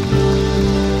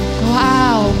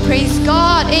 Wow. Praise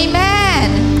God.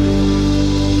 Amen.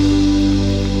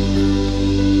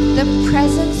 The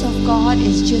presence of God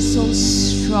is just so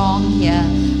strong here.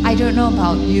 I don't know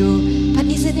about you, but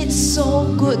isn't it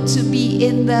so good to be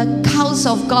in the house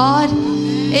of God?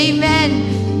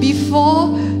 Amen.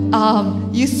 Before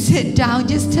you sit down,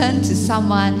 just turn to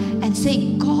someone and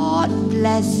say, God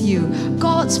bless you.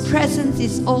 God's presence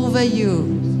is over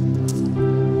you.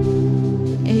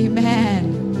 Amen.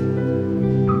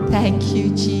 Thank you,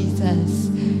 Jesus.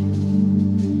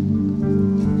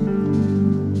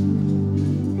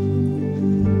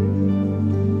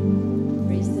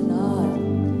 Praise the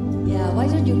Lord. Yeah, why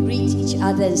don't you greet each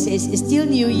other and say, it's still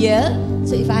New Year.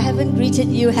 So if I haven't greeted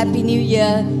you, Happy New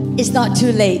Year. It's not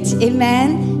too late.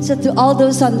 Amen. So to all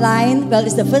those online, well,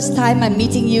 it's the first time I'm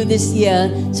meeting you this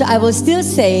year. So I will still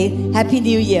say, Happy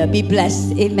New Year. Be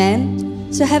blessed.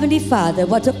 Amen. So Heavenly Father,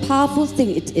 what a powerful thing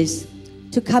it is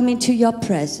to come into your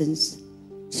presence.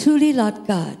 Truly, Lord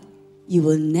God, you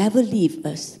will never leave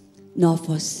us nor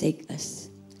forsake us.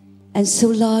 And so,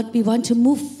 Lord, we want to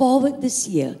move forward this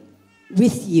year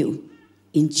with you.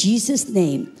 In Jesus'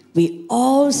 name, we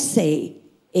all say,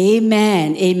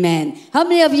 Amen. Amen. How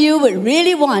many of you would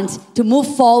really want to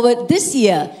move forward this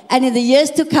year and in the years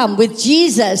to come with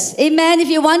Jesus? Amen. If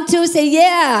you want to, say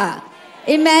yeah.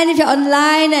 Amen. If you're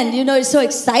online and you know it's so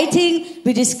exciting,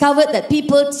 we discovered that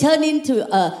people turn in to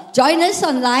join us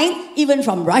online, even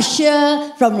from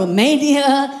Russia, from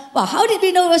Romania. Well, how did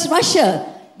we know it was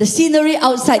Russia? The scenery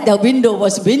outside the window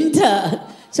was winter.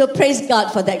 So praise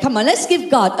God for that. Come on, let's give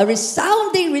God a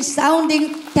resounding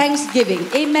thanksgiving.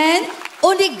 Amen.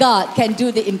 Only God can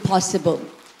do the impossible.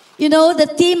 You know, the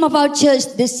theme of our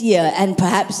church this year, and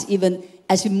perhaps even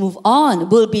as we move on,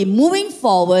 will be moving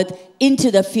forward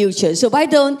into the future. So why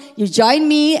don't you join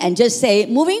me and just say,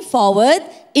 moving forward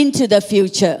into the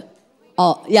future.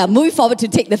 Oh, yeah, moving forward to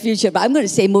take the future, but I'm going to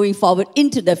say moving forward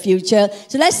into the future.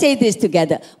 So let's say this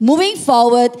together. Moving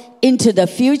forward into the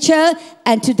future.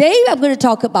 And today I'm going to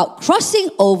talk about crossing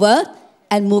over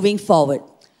and moving forward.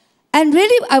 And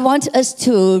really, I want us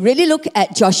to really look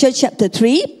at Joshua chapter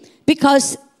 3,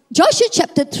 because Joshua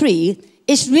chapter 3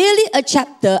 is really a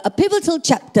chapter, a pivotal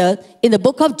chapter in the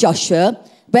book of Joshua,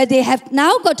 where they have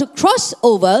now got to cross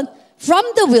over from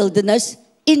the wilderness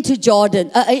into Jordan,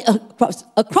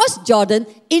 across Jordan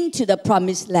into the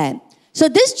promised land. So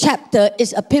this chapter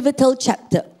is a pivotal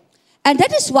chapter. And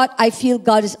that is what I feel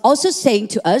God is also saying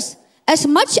to us. As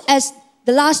much as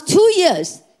the last 2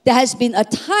 years, there has been a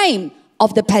time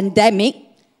of the pandemic,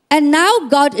 and now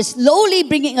God is slowly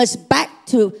bringing us back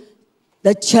to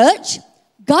the church.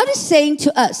 God is saying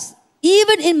to us,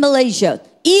 even in Malaysia,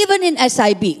 even in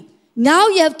SIB, now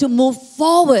you have to move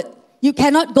forward. You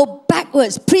cannot go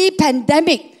backwards.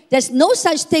 Pre-pandemic, there's no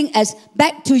such thing as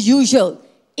back to usual.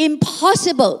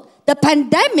 Impossible. The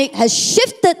pandemic has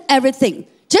shifted everything.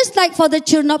 Just like for the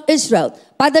children of Israel,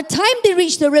 by the time they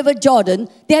reach the river Jordan,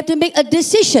 they have to make a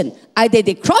decision. Either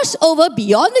they cross over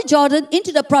beyond the Jordan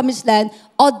into the promised land,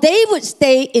 or they would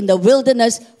stay in the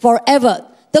wilderness forever.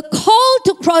 The call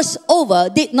to cross over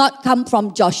did not come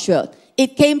from Joshua.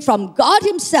 It came from God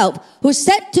himself, who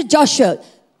said to Joshua,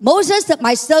 Moses, that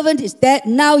my servant is dead.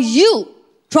 Now you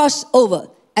cross over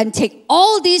and take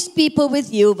all these people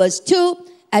with you. Verse 2,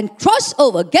 and cross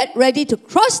over. Get ready to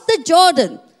cross the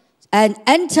Jordan and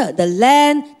enter the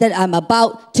land that I'm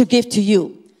about to give to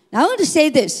you. Now I want to say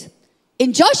this.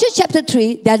 In Joshua chapter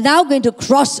 3, they're now going to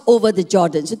cross over the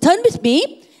Jordan. So turn with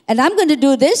me, and I'm going to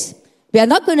do this. We are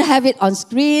not going to have it on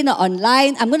screen or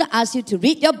online. I'm going to ask you to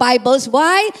read your Bibles.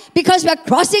 Why? Because we're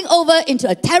crossing over into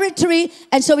a territory,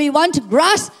 and so we want to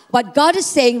grasp what God is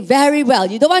saying very well.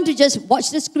 You don't want to just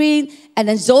watch the screen and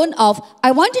then zone off.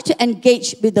 I want you to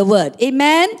engage with the Word.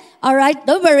 Amen? All right,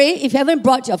 don't worry. If you haven't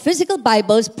brought your physical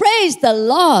Bibles, praise the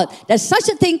Lord. There's such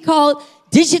a thing called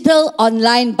digital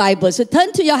online Bible. So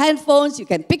turn to your handphones. You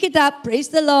can pick it up. Praise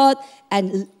the Lord.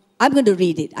 And I'm going to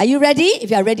read it. Are you ready?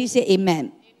 If you are ready, say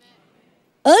amen.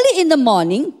 Early in the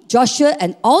morning, Joshua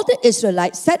and all the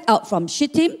Israelites set out from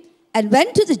Shittim and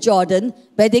went to the Jordan,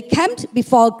 where they camped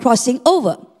before crossing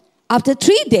over. After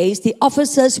 3 days, the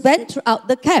officers went throughout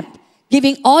the camp,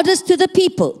 giving orders to the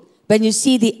people. When you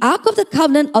see the Ark of the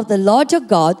Covenant of the Lord your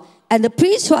God and the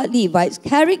priests who are Levites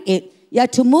carrying it, you are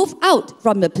to move out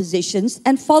from your positions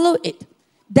and follow it.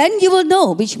 Then you will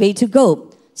know which way to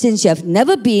go, since you have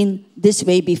never been this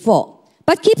way before.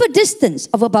 But keep a distance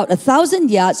of about 1,000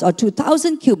 yards or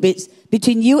 2,000 cubits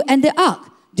between you and the ark.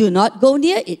 Do not go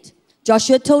near it.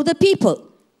 Joshua told the people,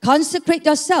 consecrate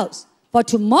yourselves, for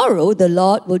tomorrow the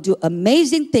Lord will do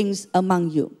amazing things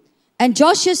among you. And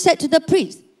Joshua said to the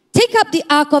priests, take up the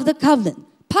Ark of the Covenant,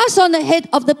 pass on ahead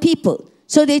of the people.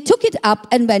 So they took it up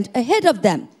and went ahead of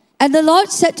them. And the Lord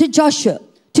said to Joshua,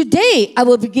 today I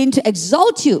will begin to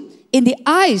exalt you in the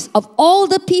eyes of all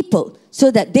the people, so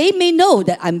that they may know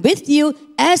that I'm with you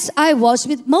as I was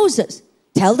with Moses.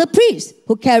 Tell the priests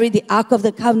who carry the Ark of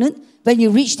the Covenant, when you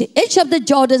reach the edge of the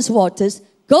Jordan's waters,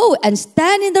 go and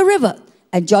stand in the river.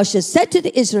 And Joshua said to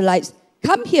the Israelites,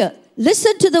 come here,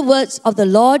 listen to the words of the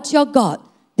Lord your God.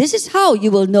 This is how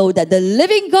you will know that the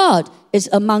living God is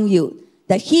among you,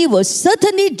 that he will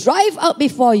certainly drive out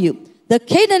before you the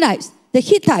Canaanites, the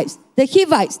Hittites, the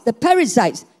Hivites, the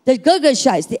Perizzites, the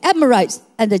Girgashites, the Amorites,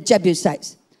 and the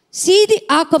Jebusites. See, the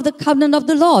Ark of the Covenant of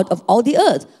the Lord of all the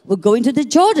earth will go into the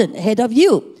Jordan ahead of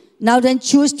you. Now then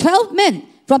choose 12 men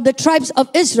from the tribes of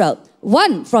Israel,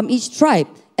 one from each tribe.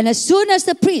 And as soon as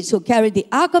the priests who carry the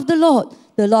Ark of the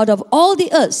Lord of all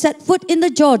the earth, set foot in the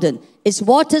Jordan, its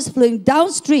waters flowing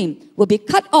downstream will be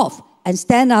cut off and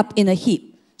stand up in a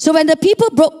heap. So when the people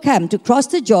broke camp to cross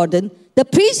the Jordan, the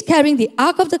priests carrying the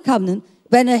Ark of the Covenant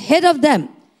went ahead of them.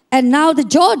 And now the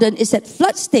Jordan is at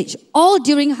flood stage all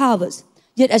during harvest.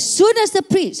 Yet as soon as the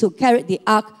priests who carried the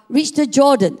ark reached the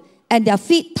Jordan and their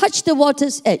feet touched the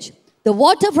water's edge, the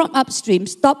water from upstream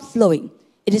stopped flowing.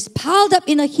 It is piled up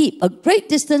in a heap a great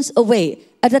distance away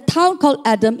at a town called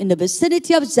Adam in the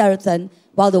vicinity of Zarethan,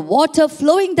 while the water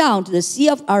flowing down to the Sea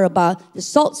of Arabah, the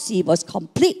salt sea, was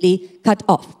completely cut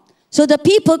off. So the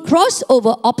people crossed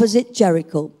over opposite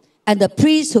Jericho. And the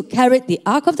priests who carried the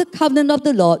Ark of the Covenant of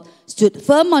the Lord stood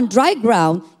firm on dry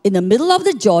ground in the middle of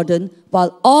the Jordan,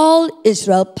 while all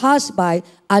Israel passed by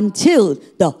until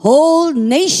the whole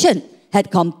nation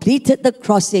had completed the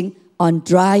crossing on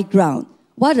dry ground.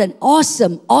 What an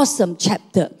awesome, awesome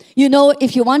chapter. You know,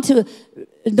 if you want to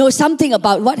know something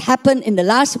about what happened in the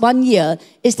last 1 year,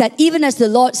 is that even as the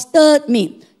Lord stirred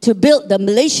me to build the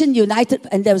Malaysian United,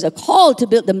 and there was a call to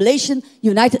build the Malaysian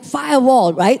United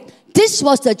Firewall, right? This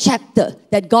was the chapter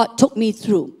that God took me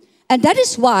through. And that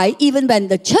is why even when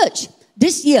the church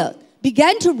this year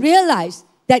began to realize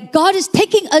that God is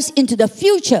taking us into the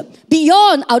future,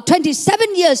 beyond our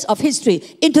 27 years of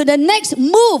history, into the next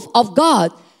move of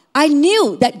God, I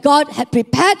knew that God had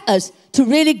prepared us to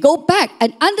really go back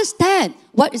and understand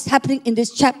what is happening in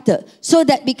this chapter, so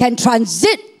that we can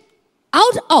transit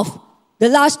out of the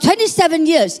last 27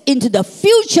 years into the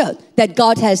future that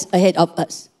God has ahead of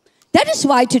us. That is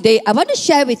why today I want to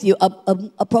share with you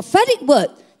a prophetic word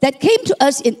that came to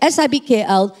us in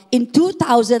SIBKL in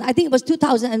 2000, I think it was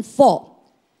 2004.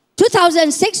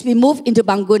 2006, we moved into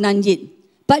Bangunan Yin.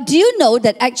 But do you know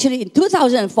that actually in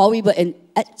 2004, we were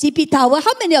at CP Tower?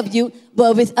 How many of you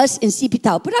were with us in CP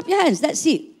Tower? Put up your hands, let's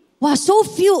see. Wow, so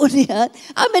few here.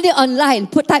 How many online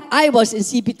type I was in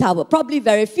CP Tower? Probably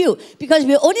very few, because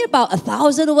we were only about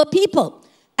 1,000 over people.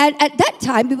 And at that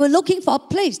time, we were looking for a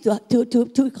place to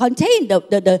contain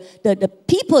the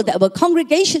people that were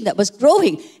congregation that was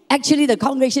growing. Actually, the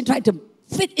congregation tried to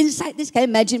fit inside this. Can you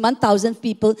imagine 1,000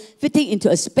 people fitting into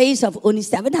a space of only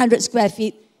 700 square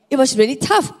feet? It was really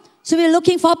tough. So we were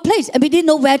looking for a place, and we didn't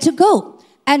know where to go.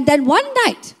 And then one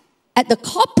night, at the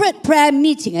corporate prayer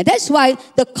meeting. And that's why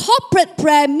the corporate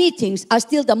prayer meetings are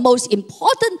still the most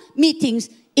important meetings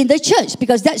in the church,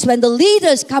 because that's when the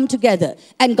leaders come together.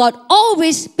 And God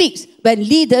always speaks when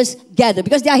leaders gather,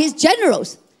 because they are his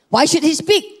generals. Why should he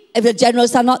speak if the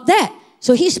generals are not there?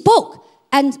 So he spoke.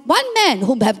 And one man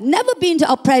whom have never been to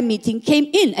our prayer meeting came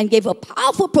in and gave a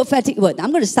powerful prophetic word.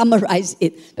 I'm going to summarize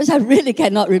it because I really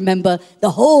cannot remember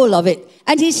the whole of it.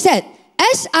 And he said,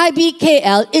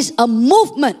 SIBKL is a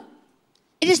movement.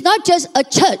 It is not just a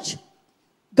church.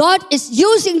 God is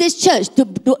using this church to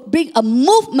bring a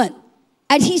movement.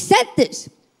 And he said this,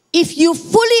 if you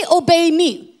fully obey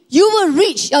me, you will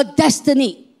reach your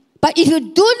destiny. But if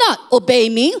you do not obey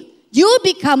me, you will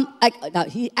become like, now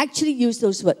he actually used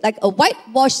those words, like a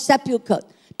whitewashed sepulchre.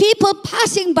 People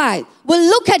passing by will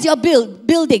look at your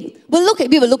building. We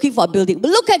were looking for a building.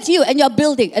 Will look at you and your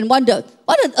building and wonder,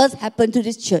 what on earth happened to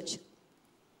this church?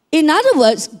 In other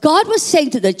words, God was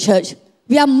saying to the church,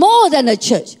 we are more than a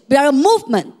church. We are a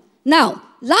movement. Now,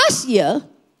 last year,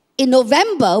 in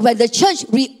November, when the church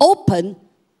reopened,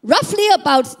 roughly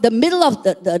about the middle of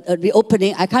the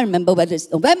reopening, I can't remember whether it's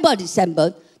November or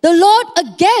December, the Lord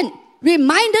again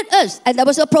reminded us, and there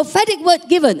was a prophetic word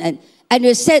given, and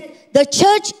it said, the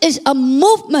church is a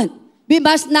movement. We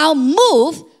must now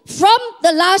move from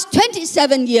the last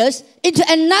 27 years into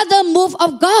another move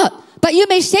of God. But you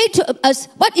may say to us,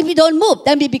 what if we don't move?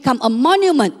 Then we become a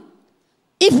monument.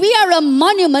 If we are a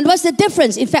monument, what's the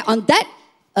difference? In fact, on that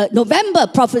November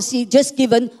prophecy just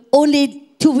given,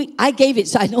 only 2 weeks, I gave it,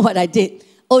 so I know what I did.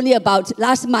 Only about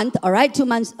last month, all right, 2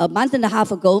 months, a month and a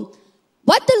half ago,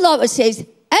 what the Lord says,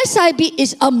 SIB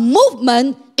is a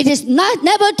movement. It is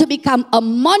never to become a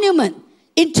monument.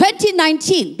 In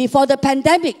 2019, before the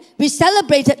pandemic, we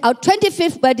celebrated our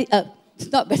 25th wedding,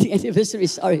 not wedding anniversary,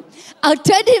 sorry. Our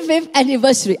 25th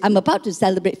anniversary. I'm about to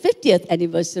celebrate 50th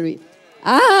anniversary.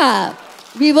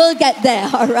 We will get there,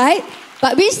 all right?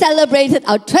 But we celebrated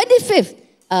our 25th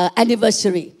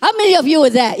anniversary. How many of you were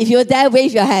there? If you were there,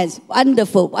 wave your hands.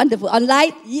 Wonderful, wonderful.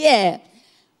 Online? Yeah.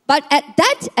 But at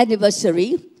that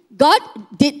anniversary, God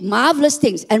did marvelous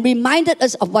things and reminded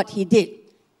us of what he did.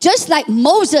 Just like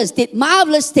Moses did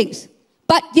marvelous things.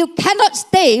 But you cannot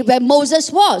stay where Moses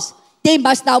was. They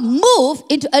must now move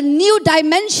into a new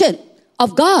dimension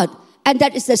of God. And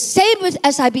that is the same with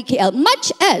SIBKL.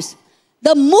 Much as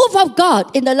the move of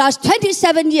God in the last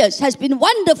 27 years has been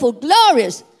wonderful,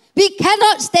 glorious. We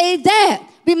cannot stay there.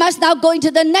 We must now go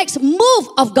into the next move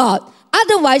of God.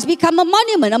 Otherwise, become a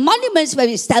monument. A monument is where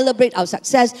we celebrate our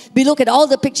success. We look at all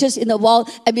the pictures in the wall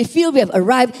and we feel we have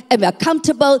arrived and we are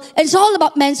comfortable. And it's all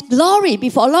about man's glory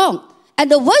before long. And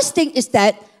the worst thing is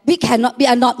that we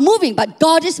are not moving, but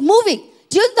God is moving.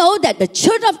 Do you know that the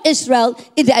children of Israel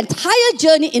in the entire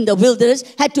journey in the wilderness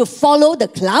had to follow the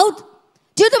cloud?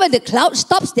 Do you know when the cloud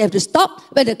stops, they have to stop?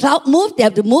 When the cloud moves, they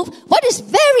have to move? What is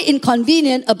very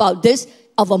inconvenient about this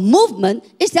of a movement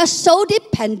is they're so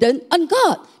dependent on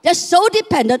God. They're so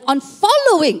dependent on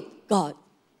following God.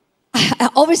 I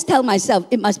always tell myself,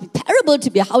 it must be terrible to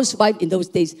be a housewife in those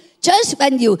days. Just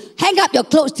when you hang up your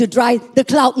clothes to dry, the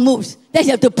cloud moves. Then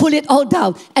you have to pull it all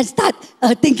down and start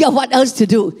thinking of what else to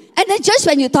do. And then just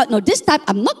when you thought, no, this time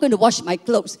I'm not going to wash my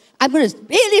clothes. I'm going to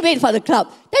really wait for the cloud.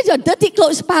 Then your dirty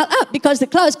clothes pile up because the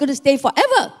cloud is going to stay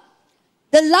forever.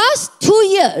 The last 2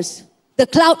 years, the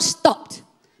cloud stopped.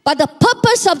 But the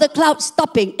purpose of the cloud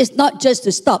stopping is not just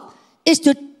to stop. It's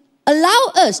to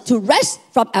allow us to rest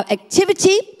from our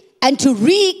activity and to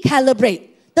recalibrate.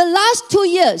 The last 2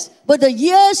 years were the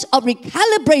years of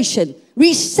recalibration,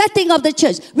 resetting of the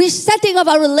church, resetting of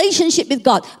our relationship with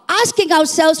God, asking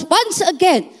ourselves once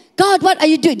again, God, what are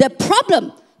you doing? The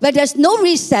problem where there's no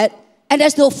reset and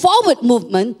there's no forward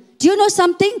movement, do you know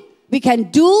something? We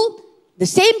can do the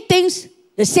same things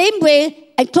the same way,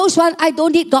 and close one, I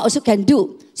don't need, God also can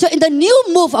do. So in the new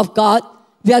move of God,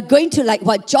 we are going to, like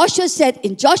what Joshua said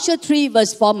in Joshua 3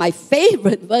 verse 4, my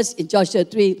favorite verse in Joshua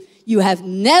 3, you have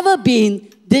never been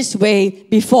this way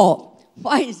before.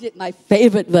 Why is it my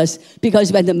favorite verse?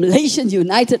 Because when the Malaysian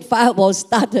United Firewall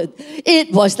started,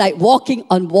 it was like walking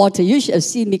on water. You should have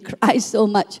seen me cry so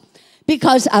much.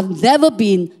 Because I've never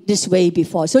been this way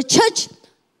before. So church,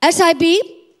 SIBKL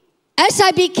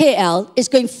is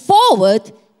going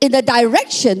forward in the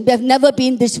direction we have never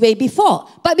been this way before.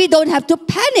 But we don't have to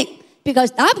panic.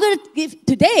 Because I'm going to give,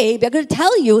 today, we're going to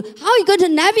tell you how you're going to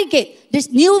navigate this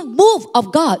new move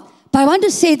of God. But I want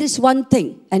to say this one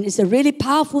thing, and it's a really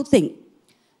powerful thing.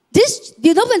 This,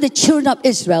 you know, when the children of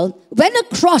Israel went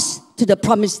across to the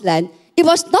promised land, it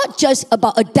was not just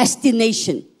about a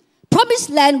destination. Promised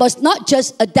land was not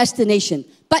just a destination,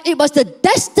 but it was the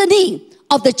destiny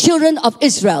of the children of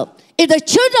Israel. if the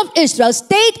children of Israel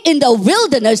stayed in the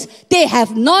wilderness, they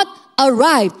have not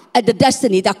arrived at the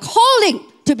destiny. Their calling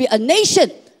to be a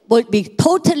nation would be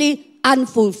totally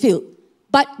unfulfilled.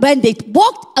 But when they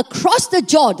walked across the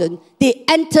Jordan, they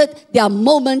entered their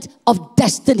moment of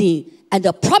destiny. And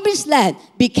the promised land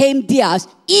became theirs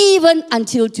even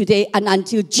until today and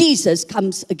until Jesus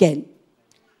comes again.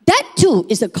 That too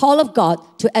is the call of God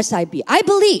to SIB. I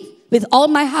believe with all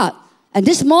my heart. And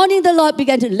this morning the Lord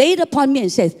began to lay it upon me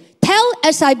and says, tell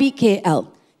SIBKL,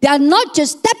 they are not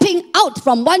just stepping out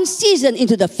from one season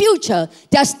into the future,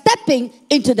 they are stepping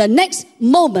into the next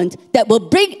moment that will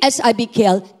bring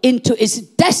SIBKL into its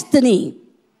destiny.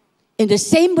 In the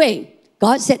same way,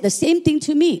 God said the same thing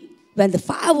to me. When the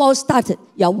firewall started,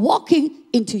 you are walking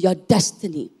into your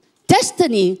destiny.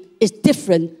 Destiny is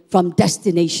different from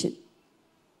destination.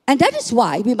 And that is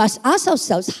why we must ask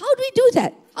ourselves, how do we do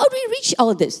that? How do we reach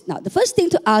all this? Now, the first thing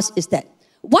to ask is that,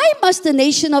 why must the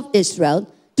nation of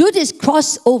Israel do this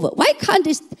crossover? Why can't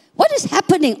this, what is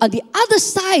happening on the other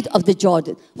side of the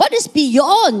Jordan? What is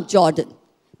beyond Jordan?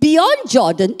 Beyond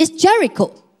Jordan is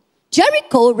Jericho.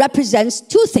 Jericho represents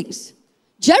two things.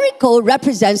 Jericho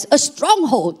represents a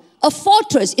stronghold, a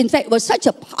fortress. In fact, it was such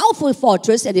a powerful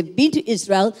fortress, and if you've been to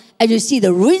Israel and you see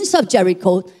the ruins of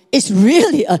Jericho, it's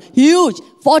really a huge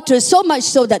fortress, so much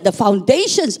so that the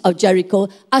foundations of Jericho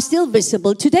are still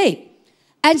visible today.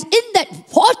 And in that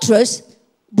fortress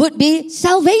would be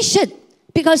salvation,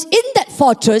 because in that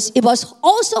fortress, it was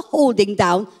also holding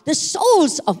down the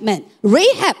souls of men.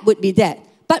 Rahab would be there.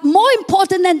 But more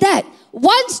important than that,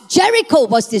 once Jericho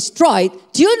was destroyed,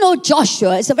 do you know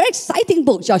Joshua? It's a very exciting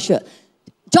book, Joshua.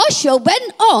 Joshua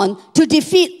went on to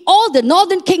defeat all the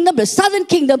northern kingdom, the southern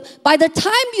kingdom. By the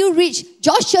time you reach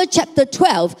Joshua chapter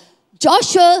 12,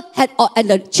 Joshua and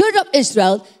the children of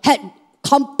Israel had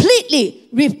completely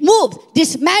removed,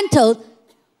 dismantled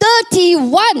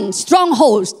 31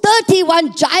 strongholds,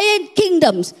 31 giant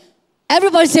kingdoms.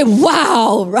 Everybody say,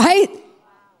 wow, right?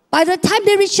 By the time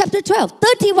they reach chapter 12,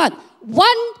 31, one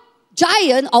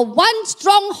giant or one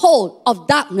stronghold of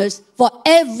darkness for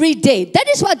every day. That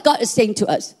is what God is saying to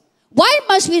us. Why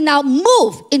must we now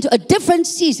move into a different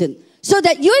season so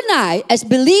that you and I, as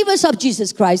believers of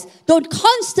Jesus Christ, don't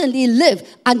constantly live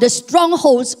under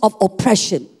strongholds of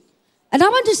oppression? And I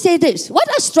want to say this. What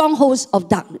are strongholds of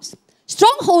darkness?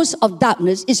 Strongholds of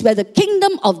darkness is where the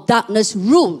kingdom of darkness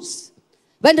rules.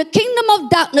 When the kingdom of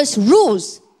darkness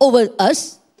rules over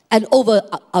us and over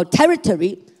our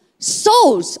territory,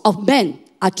 souls of men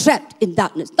are trapped in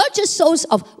darkness. Not just souls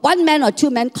of one man or two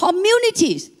men,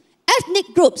 communities,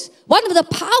 ethnic groups. One of the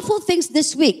powerful things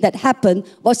this week that happened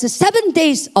was the 7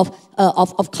 days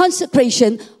of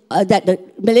consecration that the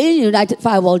Millennium United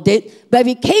Firewall did, where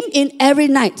we came in every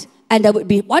night and there would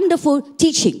be wonderful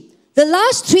teaching. The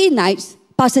last 3 nights,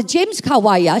 Pastor James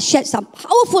Kawaya shared some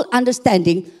powerful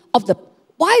understanding of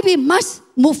why we must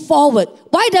move forward,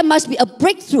 why there must be a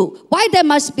breakthrough, why there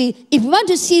must be, if we want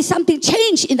to see something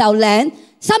change in our land,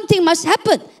 something must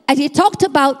happen. And he talked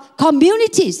about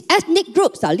communities, ethnic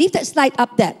groups. I'll leave that slide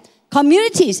up there.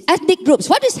 Communities, ethnic groups.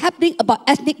 What is happening about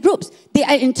ethnic groups? They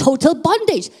are in total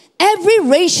bondage. Every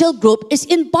racial group is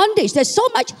in bondage. There's so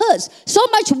much hurts, so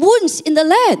much wounds in the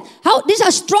land. These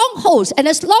are strongholds. And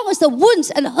as long as the wounds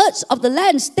and hurts of the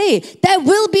land stay, there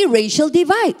will be racial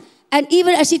divide. And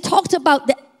even as he talked about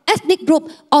the ethnic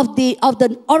group of the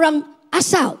Orang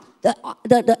Asal,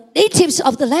 the natives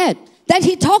of the land, then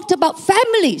he talked about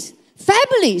families.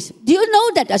 Families. Do you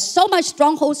know that there's so much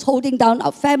strongholds holding down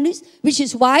our families? Which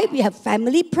is why we have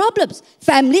family problems.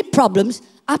 Family problems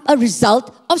are a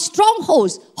result of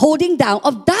strongholds holding down,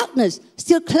 of darkness,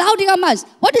 still clouding our minds.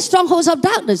 What is strongholds of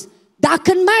darkness?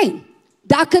 Darkened mind,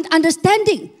 darkened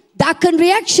understanding, darkened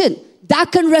reaction,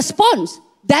 darkened response.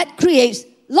 That creates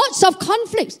lots of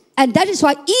conflicts. And that is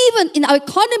why even in our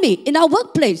economy, in our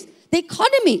workplace, the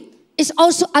economy is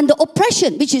also under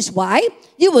oppression, which is why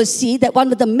you will see that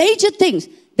one of the major things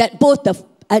that both the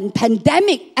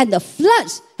pandemic and the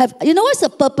floods have, you know what's the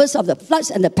purpose of the floods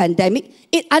and the pandemic?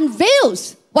 It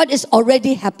unveils what is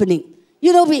already happening.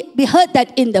 You know, we heard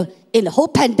that in the whole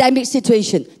pandemic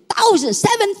situation,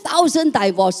 7,000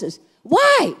 divorces.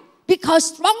 Why?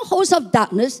 Because strongholds of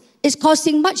darkness is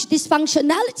causing much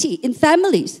dysfunctionality in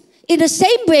families. In the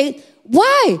same way,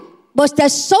 why was there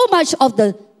so much of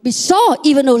we saw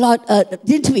even a lot,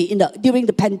 didn't we, during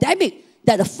the pandemic,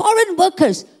 that the foreign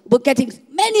workers were getting,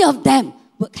 many of them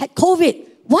had COVID.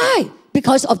 Why?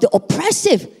 Because of the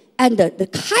oppressive and the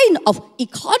kind of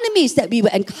economies that we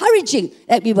were encouraging,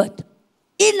 that we were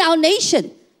in our nation,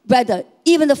 where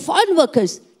even the foreign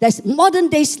workers, there's modern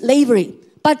day slavery.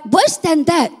 But worse than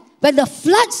that, when the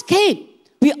floods came,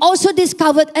 we also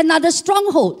discovered another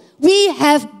stronghold. We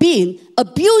have been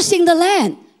abusing the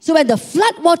land. So when the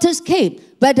flood waters came,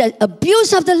 where there's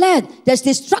abuse of the land, there's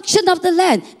destruction of the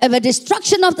land. And when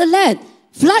destruction of the land,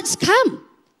 floods come.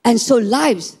 And so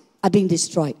lives are being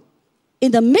destroyed.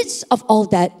 In the midst of all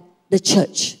that, the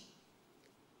church,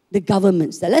 the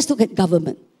governments. Now let's look at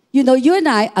government. You know, you and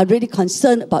I are really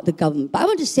concerned about the government. But I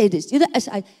want to say this. You know,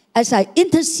 as I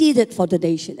interceded for the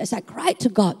nation, as I cried to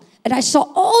God, and I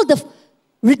saw all the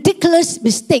ridiculous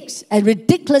mistakes and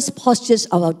ridiculous postures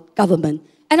of our government,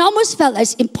 and I almost felt like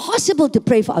it's impossible to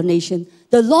pray for our nation,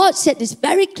 the Lord said this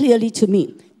very clearly to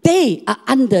me. They are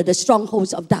under the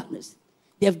strongholds of darkness.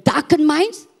 They have darkened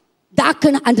minds,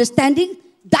 darkened understanding,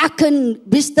 darkened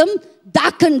wisdom,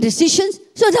 darkened decisions.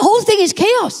 So the whole thing is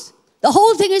chaos. The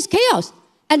whole thing is chaos.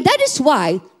 And that is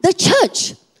why the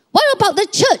church, what about the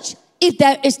church? If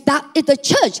the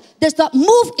church does not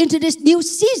move into this new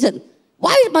season,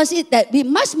 why must it that we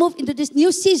must move into this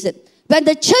new season? When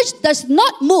the church does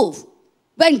not move,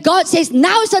 when God says,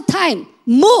 now is the time,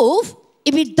 move.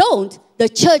 If we don't, the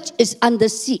church is under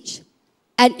siege.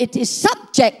 And it is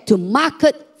subject to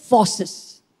market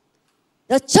forces.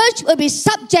 The church will be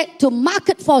subject to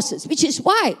market forces, which is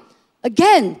why,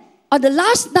 again, on the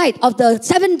last night of the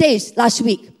 7 days last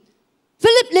week,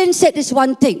 Philip Lin said this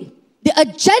one thing. The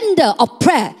agenda of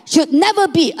prayer should never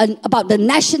be about the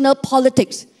national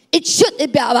politics. It should be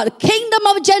about the kingdom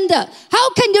of agenda.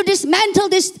 How can you dismantle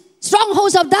these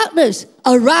strongholds of darkness?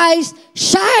 Arise,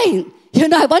 shine. You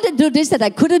know, I wanted to do this and I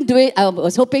couldn't do it. I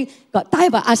was hoping, got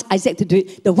time, I asked Isaac to do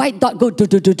it. The white dot go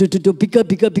do, bigger,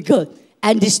 bigger, bigger.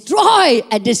 And destroy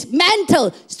and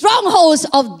dismantle strongholds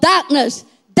of darkness.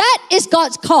 That is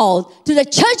God's call to the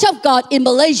church of God in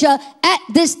Malaysia at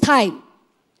this time.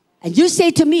 And you say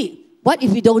to me, what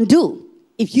if we don't do?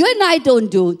 If you and I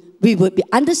don't do, we will be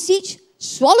under siege,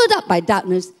 swallowed up by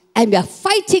darkness, and we are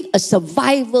fighting a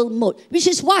survival mode. Which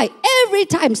is why every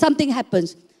time something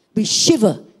happens, we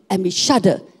shiver and we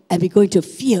shudder and we go into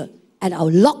fear and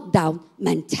our lockdown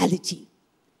mentality.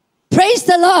 Praise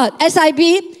the Lord. SIB,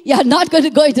 you are not going to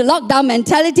go into lockdown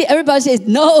mentality. Everybody says,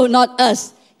 no, not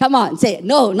us. Come on, say it.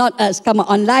 No, not us. Come on,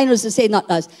 online also say not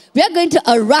us. We are going to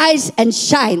arise and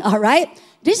shine, all right?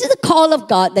 This is the call of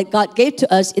God that God gave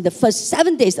to us in the first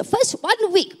 7 days. The first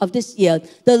 1 week of this year,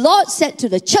 the Lord said to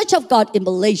the church of God in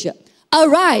Malaysia,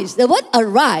 arise. The word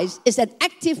arise is an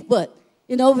active word.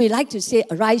 You know, we like to say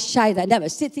arise, shine, and never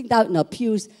sitting down in our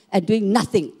pews and doing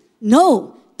nothing.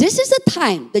 No, this is the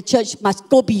time the church must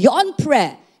go beyond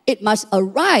prayer. It must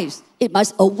arise, it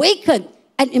must awaken,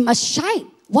 and it must shine.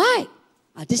 Why?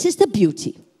 This is the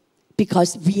beauty.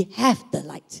 Because we have the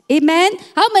light. Amen?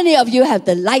 How many of you have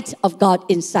the light of God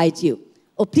inside you?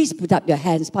 Oh, please put up your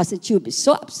hands. Pastor Choo will be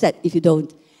so upset if you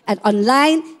don't. And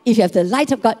online, if you have the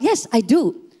light of God, yes, I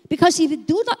do. Because if you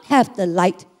do not have the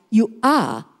light, you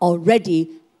are already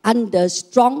under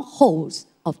strongholds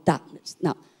of darkness.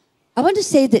 Now, I want to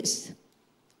say this.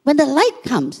 When the light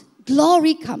comes,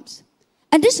 glory comes.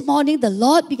 And this morning, the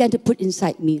Lord began to put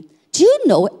inside me, do you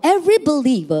know every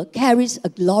believer carries a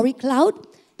glory cloud?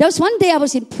 There was one day I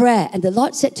was in prayer and the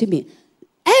Lord said to me,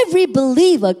 every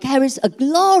believer carries a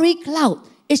glory cloud.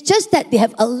 It's just that they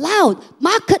have allowed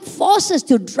market forces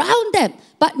to drown them.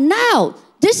 But now,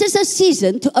 this is a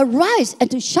season to arise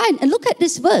and to shine. And look at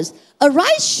this verse.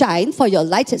 Arise, shine, for your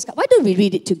light has come. Why don't we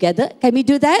read it together? Can we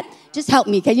do that? Just help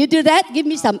me. Can you do that? Give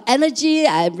me some energy.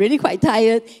 I'm really quite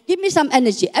tired. Give me some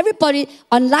energy. Everybody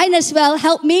online as well,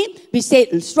 help me. We say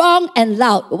it strong and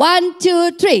loud. 1,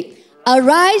 2, 3.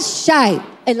 Arise, shine.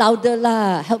 Louder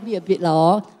lah. Help me a bit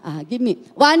lah. Give me.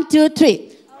 1, 2,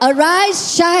 3.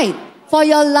 Arise, shine, for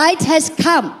your light has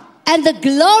come, and the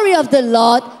glory of the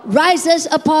Lord rises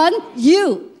upon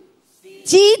you.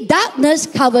 See, darkness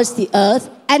covers the earth,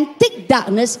 and thick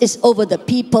darkness is over the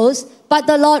peoples, but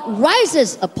the Lord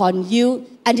rises upon you,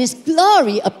 and His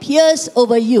glory appears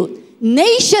over you.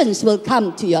 Nations will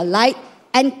come to your light,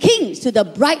 and kings to the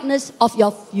brightness of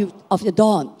your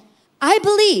dawn. I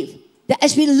believe that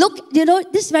as we look, you know,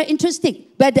 this is very interesting.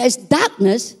 Where there is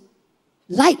darkness,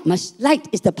 light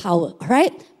is the power, all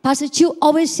right? Pastor Choo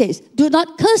always says, do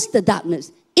not curse the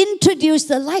darkness. Introduce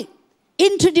the light.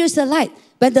 Introduce the light.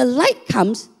 When the light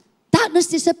comes, darkness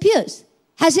disappears.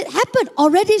 Has it happened?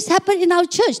 Already it's happened in our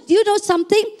church. Do you know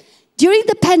something? During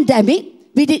the pandemic,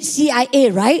 we did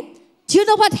CIA, right? Do you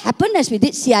know what happened as we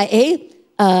did CIA?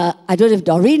 I don't know if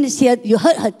Doreen is here. You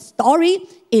heard her story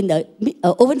in the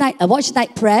overnight watch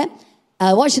night prayer,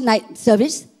 watch night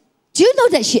service. Do you know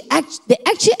that they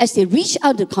actually, as they reached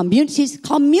out to communities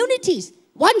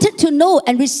wanted to know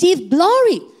and receive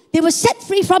glory. They were set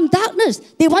free from darkness.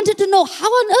 They wanted to know how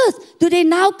on earth do they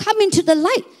now come into the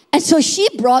light. And so she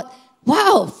brought,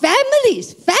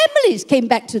 families came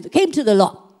to the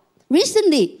Lord.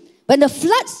 Recently, when the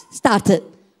floods started,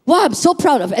 I'm so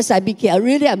proud of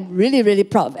SIBKL. I'm really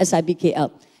proud of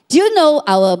SIBKL. Do you know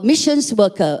our missions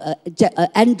worker,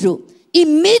 Andrew,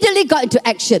 immediately got into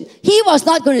action. He was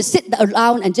not going to sit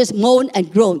around and just moan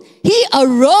and groan. He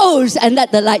arose and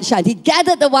let the light shine. He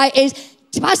gathered the YAs.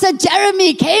 Pastor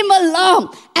Jeremy came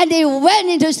along and they went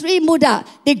into Sri Muda.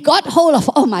 They got hold of,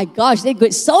 oh my gosh, they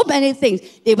did so many things.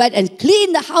 They went and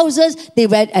cleaned the houses. They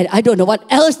went and I don't know what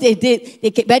else they did.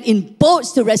 They went in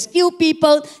boats to rescue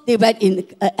people. They went in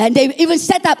and they even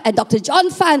set up, and Dr. John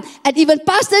Fan and even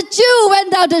Pastor Choo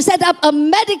went down to set up a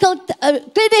medical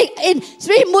clinic in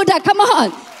Sri Muda. Come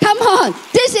on.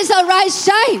 This is a rise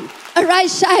shine.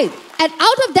 And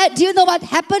out of that, do you know what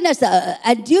happened?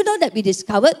 And do you know that we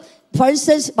discovered, for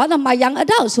instance, one of my young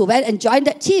adults who went and joined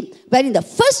that team, went in the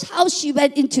first house she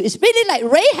went into, it's really like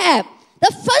Rahab.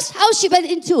 The first house she went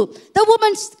into, the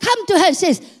woman come to her and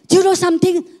says, do you know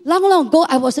something? Long ago,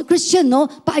 I was a Christian,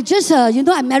 but I just,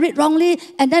 I married wrongly,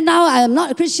 and then now I am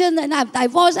not a Christian, and I'm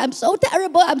divorced. I'm so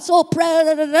terrible. I'm so How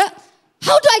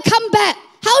do I come back?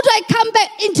 How do I come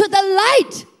back into the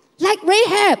light? Like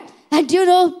Rahab. And do you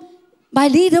know, my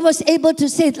leader was able to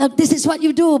say, look, this is what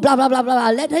you do, blah, blah, blah, blah.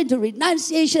 I led her into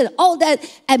renunciation, all that,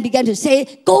 and began to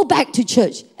say, go back to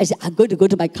church. I said, I'm going to go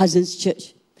to my cousin's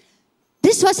church.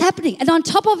 This was happening. And on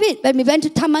top of it, when we went to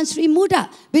Taman Sri Muda,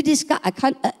 we discovered,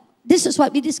 this is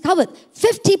what we discovered.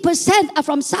 50% are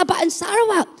from Sabah and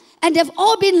Sarawak. And they've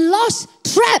all been lost,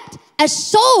 trapped, as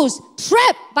souls,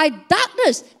 trapped by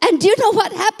darkness. And do you know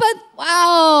what happened?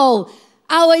 Wow.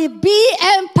 Our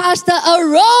BM pastor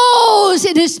arose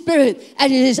in his spirit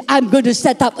and he says, I'm going to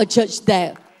set up a church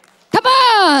there. Come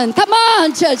on,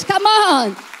 church, come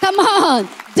on.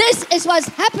 This is what's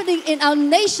happening in our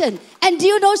nation. And do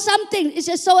you know something? It's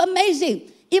just so amazing.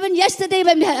 Even yesterday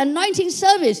when we had anointing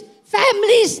service,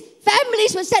 families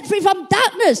were set free from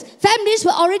darkness. Families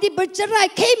were already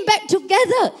bercerai, came back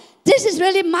together. This is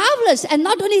really marvelous. And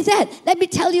not only that, let me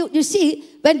tell you, you see,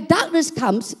 when darkness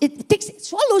comes, it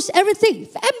swallows everything.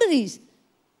 Families,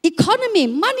 economy,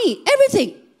 money,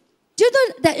 everything. Do you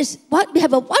know that is what? We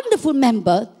have a wonderful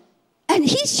member, and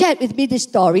he shared with me this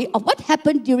story of what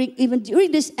happened during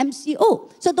this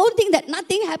MCO. So don't think that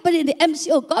nothing happened in the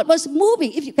MCO. God was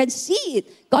moving. If you can see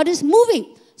it, God is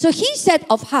moving. So he said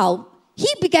of how he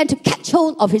began to catch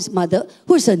hold of his mother,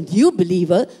 who is a new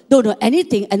believer, don't know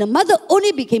anything. And the mother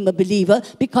only became a believer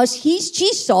because she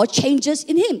saw changes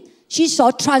in him. She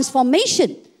saw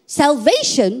transformation.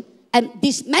 Salvation and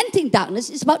dismantling darkness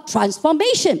is about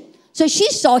transformation. So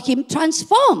she saw him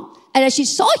transform. And as she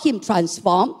saw him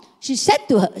transform, she said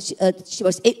to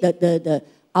her,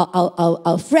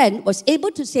 our friend was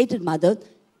able to say to the mother,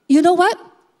 you know what?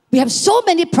 We have so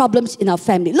many problems in our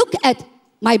family. Look at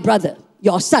my brother,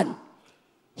 your son.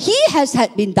 He has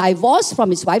been divorced from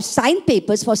his wife, signed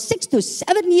papers for 6 to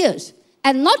 7 years.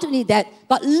 And not only that,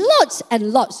 but lots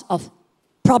and lots of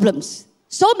problems.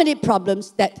 So many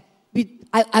problems that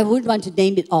I wouldn't want to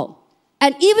name it all.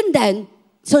 And even then,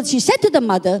 so she said to the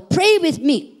mother, pray with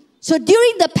me. So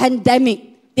during the pandemic,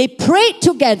 they prayed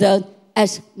together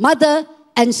as mother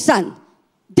and son.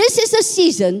 This is a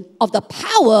season of the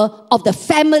power of the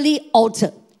family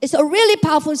altar. It's a really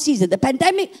powerful season. The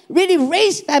pandemic really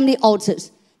raised family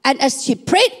altars. And as she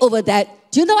prayed over that,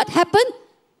 do you know what happened?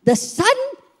 The son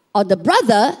or the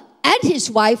brother and his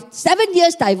wife, 7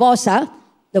 years divorce,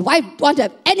 the wife didn't want to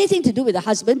have anything to do with the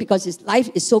husband because his life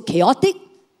is so chaotic.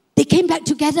 They came back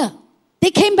together.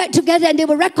 And they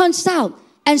were reconciled.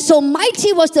 And so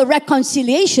mighty was the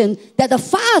reconciliation that the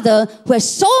father, who has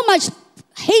so much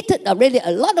hated, really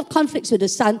a lot of conflicts with the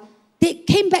son, they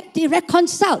came back, they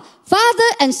reconciled. Father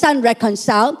and son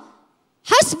reconciled.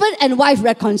 Husband and wife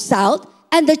reconciled.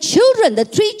 And the children, the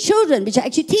 3 children, which are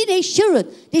actually teenage children,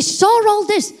 they saw all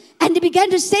this. And they began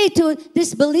to say to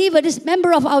this believer, this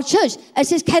member of our church, and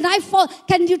says, can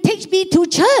you take me to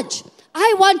church?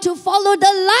 I want to follow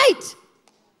the light.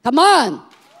 Come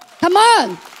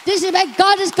on. This is where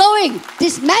God is going.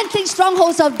 Dismantling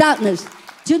strongholds of darkness.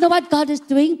 Do you know what God is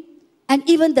doing? And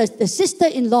even the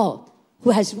sister-in-law who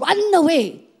has run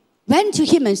away went to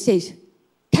him and says,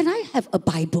 can I have a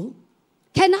Bible?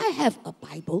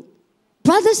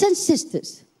 Brothers and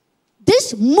sisters,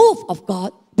 this move of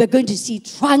God, we're going to see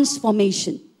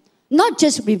transformation. Not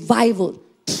just revival,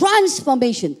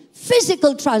 transformation,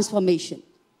 physical transformation.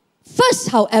 First,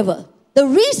 however, the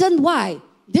reason why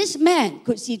this man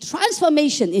could see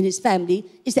transformation in his family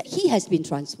is that he has been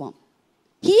transformed.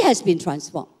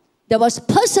 There was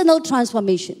personal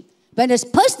transformation. When there's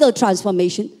personal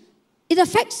transformation, it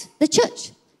affects the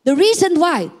church. The reason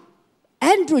why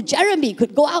Andrew, Jeremy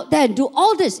could go out there and do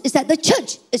all this is that the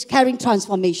church is carrying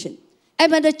transformation.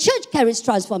 And when the church carries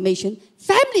transformation,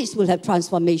 families will have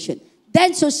transformation.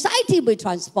 Then society will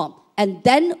transform. And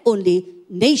then only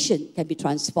nation can be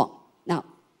transformed. Now,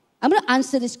 I'm going to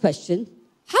answer this question.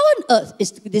 How on earth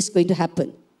is this going to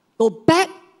happen? Go back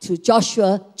to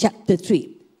Joshua chapter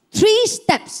 3. 3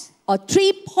 steps or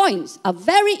 3 points are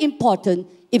very important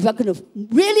if we're going to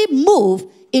really move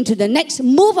into the next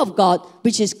move of God,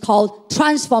 which is called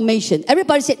transformation.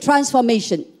 Everybody say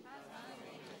transformation.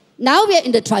 Now we are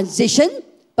in the transition,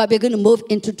 but we're going to move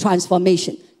into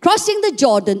transformation. Crossing the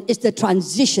Jordan is the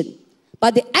transition,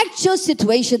 but the actual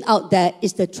situation out there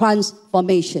is the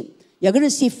transformation. You're going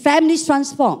to see families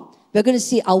transform. We're going to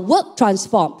see our work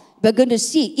transform. We're going to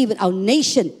see even our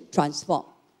nation transform.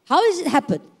 How does it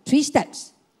happen? 3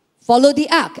 steps. Follow the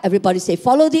ark. Everybody say,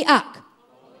 follow the ark.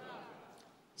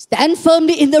 Stand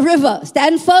firmly in the river.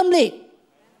 Stand firmly.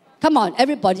 Come on,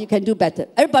 everybody, you can do better.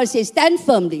 Everybody say, stand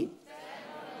firmly.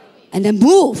 And then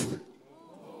move.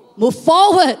 Move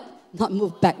forward, not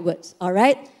move backwards. All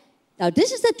right? Now,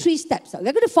 this is the 3 steps.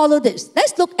 We're going to follow this.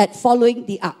 Let's look at following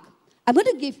the ark. I'm going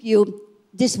to give you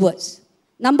these words.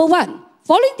 Number 1,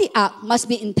 following the ark must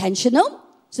be intentional.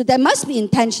 So there must be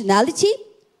intentionality.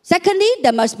 Secondly,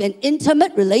 there must be an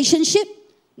intimate relationship.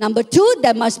 Number 2,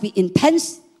 there must be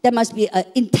intense. There must be an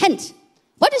intent.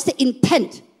 What is the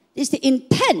intent? It's the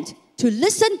intent to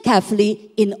listen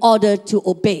carefully in order to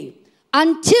obey.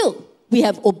 Until we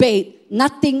have obeyed,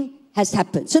 nothing has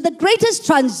happened. So the greatest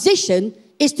transition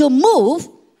is to move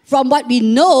from what we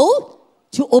know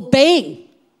to obeying.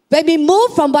 When we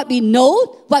move from what we know,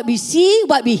 what we see,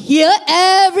 what we hear,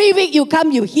 every week you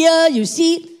come, you hear, you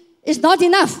see, it's not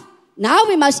enough. Now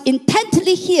we must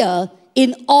intently hear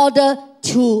in order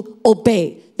to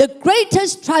obey. The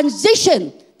greatest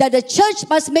transition that the church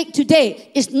must make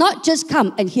today is not just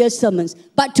come and hear sermons,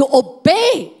 but to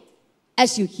obey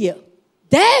as you hear.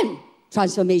 Then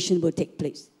transformation will take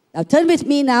place. Now turn with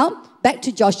me now back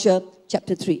to Joshua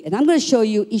chapter 3. And I'm going to show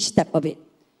you each step of it.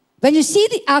 When you see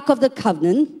the Ark of the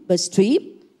Covenant, verse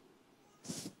 3,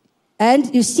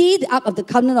 and you see the Ark of the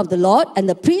Covenant of the Lord and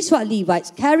the priests who are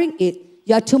Levites carrying it,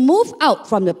 you are to move out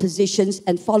from your positions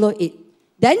and follow it.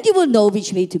 Then you will know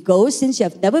which way to go, since you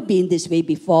have never been this way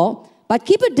before. But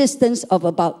keep a distance of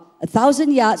about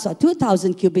 1,000 yards or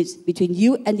 2,000 cubits between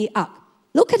you and the ark.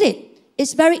 Look at it.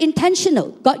 It's very intentional.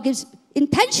 God gives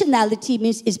intentionality,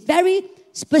 means it's very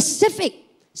specific.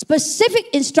 Specific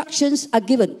instructions are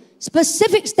given.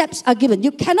 Specific steps are given.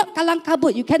 You cannot kalang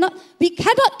kabut. We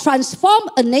cannot transform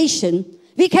a nation.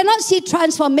 We cannot see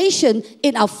transformation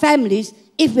in our families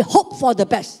if we hope for the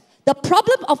best. The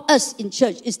problem of us in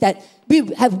church is that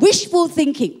we have wishful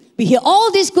thinking. We hear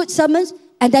all these good sermons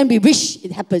and then we wish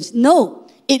it happens. No,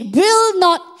 it will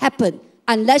not happen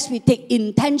unless we take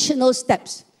intentional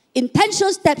steps.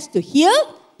 Intentional steps to hear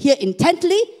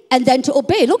intently, and then to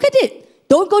obey. Look at it.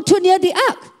 Don't go too near the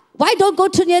ark. Why don't go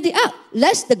too near the ark?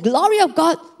 Lest the glory of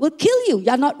God will kill you.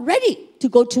 You're not ready to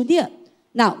go too near.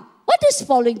 Now, what does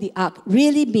following the ark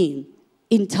really mean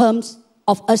in terms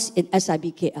of us in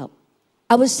SIBKL?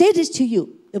 I will say this to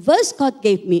you. The verse God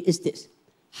gave me is this.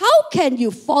 How can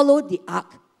you follow the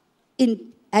ark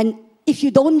and if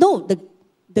you don't know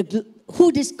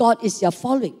who this God is you're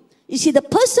following? You see, the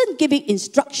person giving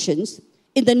instructions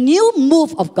in the new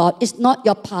move of God is not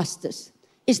your pastors.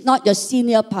 It's not your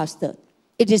senior pastor.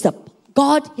 It is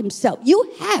God himself.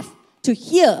 You have to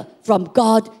hear from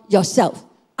God yourself.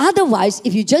 Otherwise,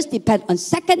 if you just depend on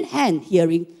second-hand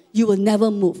hearing, you will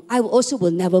never move. I also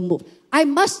will never move. I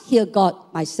must hear God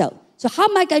myself. So how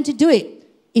am I going to do it?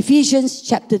 Ephesians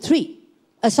chapter 1.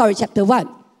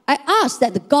 I ask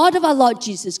that the God of our Lord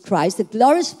Jesus Christ, the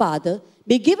glorious Father,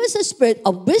 may give us a spirit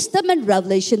of wisdom and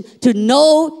revelation to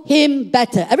know him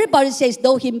better. Everybody says,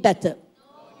 know him better.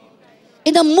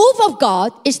 In the move of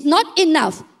God, it's not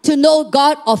enough to know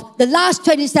God of the last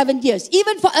 27 years.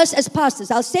 Even for us as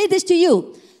pastors, I'll say this to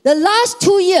you. The last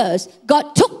 2 years,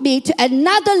 God took me to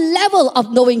another level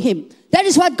of knowing him. That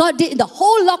is what God did in the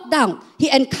whole lockdown. He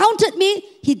encountered me,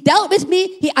 he dealt with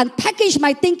me, he unpackaged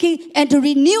my thinking, and to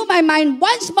renew my mind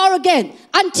once more again.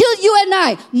 Until you and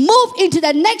I move into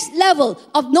the next level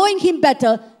of knowing him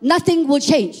better, nothing will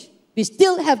change. We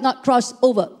still have not crossed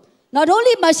over. Not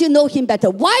only must you know him better,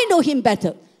 why know him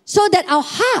better? So that our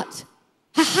heart,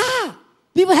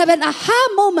 we will have an aha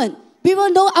moment. We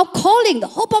will know our calling, the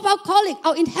hope of our calling,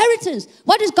 our inheritance.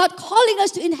 What is God calling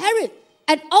us to inherit?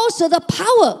 And also the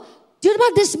power. Do you know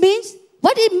what this means?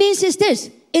 What it means is this.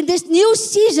 In this new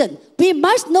season, we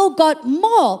must know God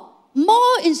more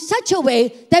more in such a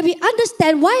way that we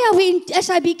understand why are we in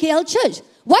SIBKL Church?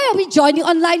 Why are we joining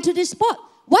online to this spot?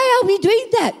 Why are we doing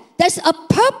that? There's a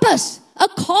purpose, a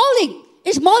calling.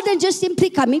 It's more than just simply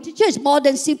coming to church, more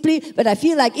than simply when I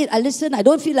feel like it, I listen, I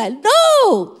don't feel like it.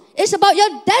 No! It's about your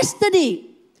destiny.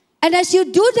 And as you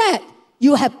do that,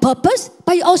 you have purpose,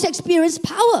 but you also experience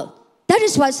power. That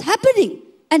is what's happening.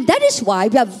 And that is why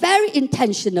we are very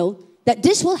intentional that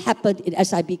this will happen in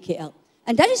SIBKL.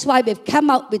 And that is why we've come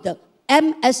out with the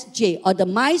MSJ, or the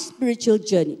My Spiritual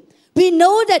Journey. We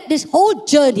know that this whole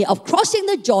journey of crossing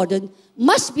the Jordan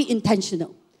must be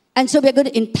intentional. And so we're going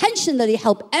to intentionally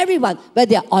help everyone, whether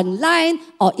they're online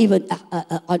or even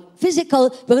on physical,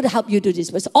 we're going to help you do this.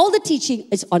 Because all the teaching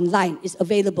is online, is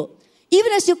available.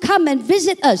 Even as you come and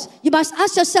visit us, you must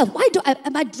ask yourself, why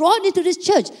am I drawn into this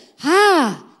church?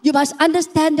 You must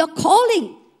understand your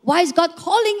calling. Why is God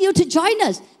calling you to join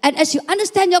us? And as you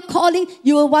understand your calling,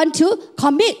 you will want to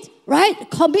commit, right?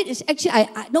 Commit is actually,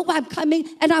 I know why I'm coming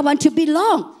and I want to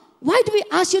belong. Why do we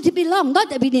ask you to belong?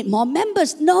 Not that we need more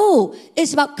members. No,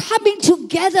 it's about coming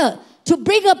together to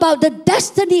bring about the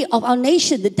destiny of our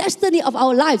nation, the destiny of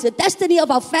our lives, the destiny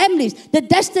of our families, the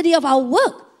destiny of our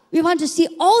work. We want to see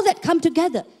all that come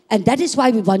together. And that is why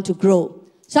we want to grow.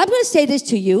 So I'm going to say this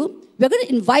to you. We're going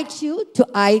to invite you to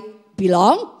I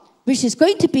Belong, which is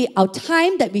going to be our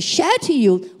time that we share to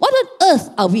you. What on earth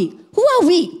are we? Who are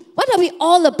we? What are we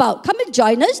all about? Come and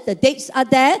join us. The dates are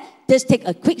there. Just take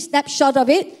a quick snapshot of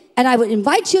it. And I would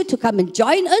invite you to come and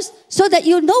join us so that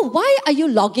you know why are you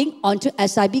logging onto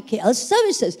SIBKL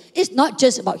services. It's not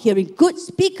just about hearing good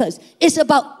speakers. It's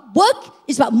about work.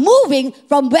 It's about moving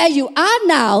from where you are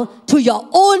now to your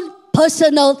own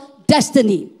personal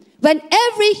destiny. When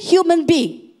every human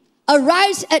being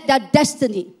arrives at their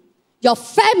destiny, your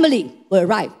family will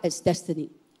arrive at its destiny.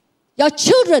 Your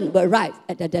children will arrive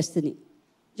at their destiny.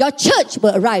 Your church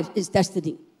will arrive at its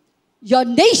destiny. Your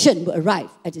nation will arrive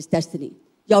at its destiny.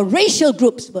 Your racial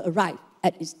groups will arrive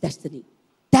at its destiny.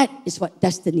 That is what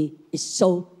destiny is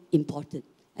so important.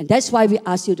 And that's why we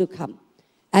ask you to come.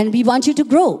 And we want you to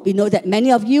grow. We know that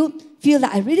many of you feel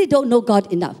that I really don't know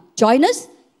God enough. Join us.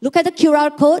 Look at the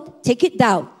QR code. Take it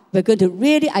down. We're going to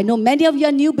really, I know many of you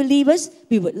are new believers.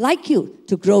 We would like you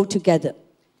to grow together.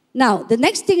 Now, the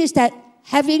next thing is that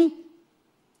having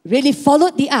really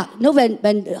followed the ark. You know,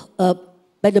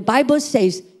 when the Bible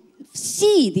says,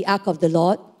 see the ark of the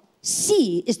Lord,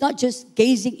 see is not just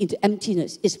gazing into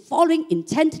emptiness. It's following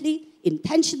intently,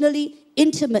 intentionally,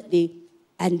 intimately,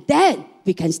 and then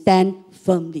we can stand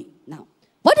firmly. Now,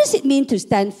 what does it mean to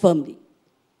stand firmly?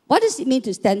 What does it mean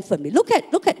to stand firmly? Look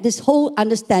at this whole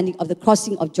understanding of the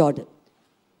crossing of Jordan.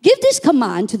 Give this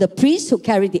command to the priests who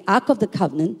carry the Ark of the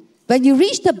Covenant. When you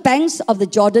reach the banks of the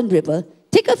Jordan River,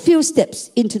 take a few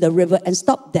steps into the river and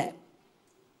stop there.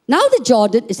 Now the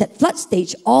Jordan is at flood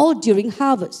stage all during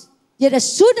harvest. Yet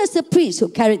as soon as the priests who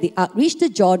carried the ark reached the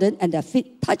Jordan and their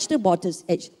feet touched the water's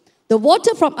edge, the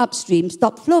water from upstream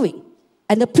stopped flowing.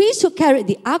 And the priests who carried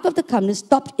the Ark of the Covenant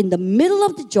stopped in the middle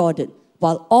of the Jordan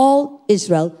while all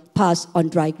Israel passed on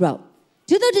dry ground.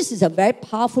 Do you know this is a very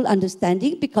powerful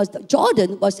understanding because the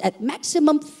Jordan was at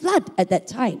maximum flood at that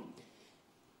time.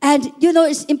 And you know,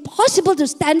 it's impossible to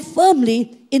stand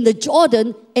firmly in the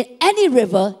Jordan, in any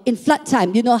river, in flood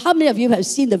time. You know, how many of you have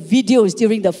seen the videos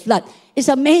during the flood? It's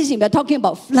amazing. We're talking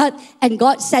about flood, and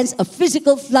God sends a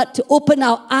physical flood to open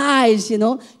our eyes, you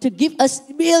know, to give us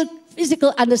real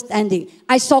physical understanding.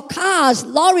 I saw cars,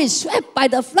 lorries swept by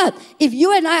the flood. If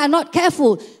you and I are not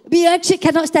careful, we actually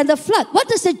cannot stand the flood. What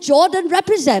does the Jordan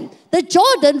represent? The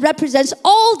Jordan represents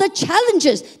all the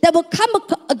challenges that will come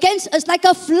against us like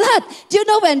a flood. Do you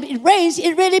know when it rains,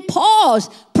 it really pours.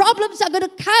 Problems are going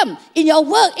to come in your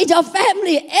work, in your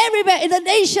family, everywhere in the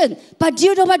nation. But do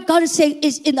you know what God is saying?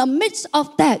 Is in the midst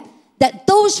of that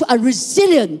those who are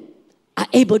resilient are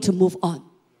able to move on.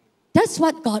 That's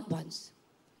what God wants.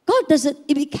 God doesn't,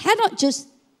 we cannot just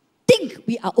think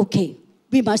we are okay.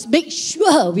 We must make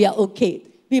sure we are okay.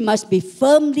 We must be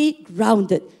firmly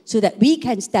grounded so that we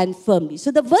can stand firmly.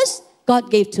 So the verse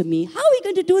God gave to me, how are we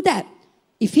going to do that?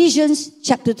 Ephesians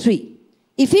chapter 3.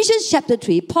 Ephesians chapter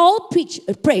 3, Paul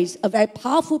prays a very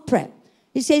powerful prayer.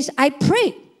 He says, I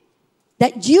pray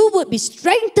that you would be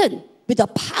strengthened with the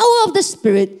power of the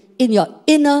Spirit in your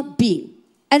inner being,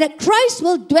 and that Christ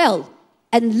will dwell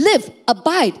and live,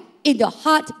 abide in your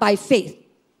heart by faith,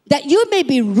 that you may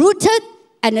be rooted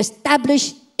and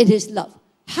established in His love.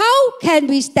 How can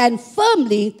we stand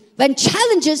firmly when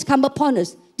challenges come upon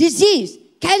us? Disease,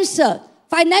 cancer,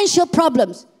 financial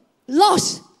problems,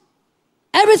 loss,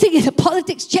 everything in the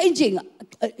politics changing.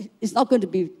 It's not going to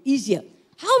be easier.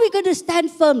 How are we going to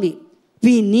stand firmly?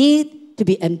 We need to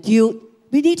be endued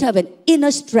We need to have an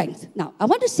inner strength. Now, I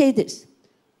want to say this.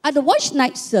 At the watch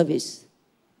night service,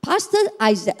 Pastor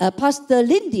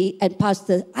Lindy and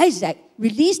Pastor Isaac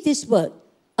released this word,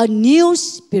 a new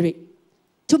spirit.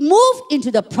 To move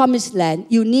into the promised land,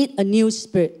 you need a new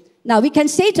spirit. Now, we can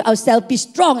say to ourselves, be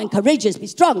strong and courageous, be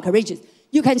strong and courageous.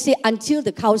 You can say, until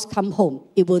the cows come home,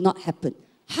 it will not happen.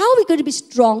 How are we going to be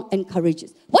strong and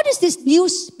courageous? What is this new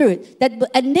spirit that will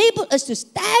enable us to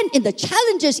stand in the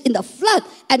challenges, in the flood,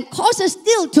 and cause us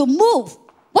still to move?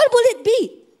 What will it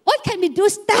be? What can we do?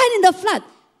 Stand in the flood.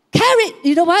 Carry,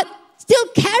 you know what? Still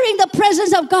carrying the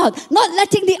presence of God, not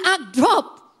letting the ark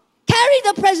drop.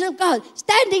 Carry the presence of God,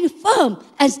 standing firm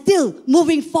and still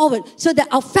moving forward so that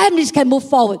our families can move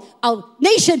forward, our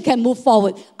nation can move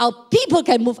forward, our people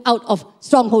can move out of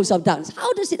strongholds of darkness.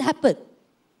 How does it happen?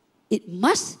 It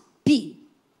must be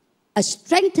a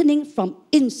strengthening from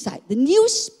inside. The new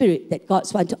spirit that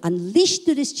God's want to unleash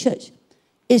to this church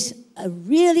is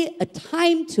really a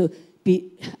time to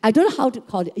be, I don't know how to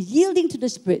call it, yielding to the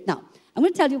Spirit. Now, I'm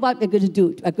going to tell you what we're going to do.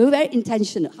 We're going to be very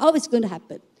intentional, how it's going to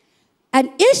happen. And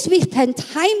as we spend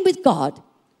time with God,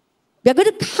 we're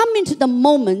going to come into the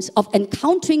moments of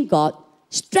encountering God,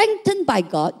 strengthened by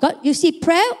God. You see,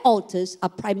 prayer altars are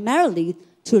primarily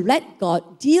to let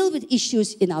God deal with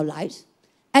issues in our lives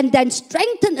and then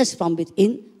strengthen us from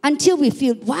within until we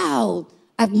feel, wow,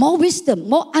 I have more wisdom,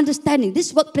 more understanding.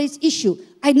 This workplace issue,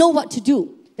 I know what to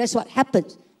do. That's what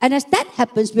happens. And as that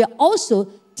happens, we are also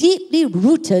deeply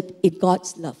rooted in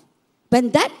God's love.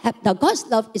 When that happens, now God's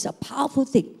love is a powerful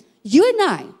thing. You and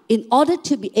I, in order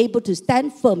to be able to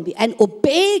stand firmly and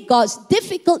obey God's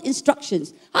difficult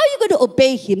instructions, how are you going to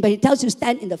obey Him when He tells you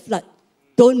stand in the flood?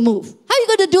 Don't move. How are you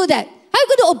going to do that? How are you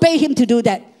going to obey Him to do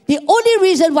that? The only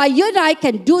reason why you and I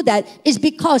can do that is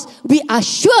because we are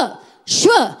sure,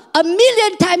 a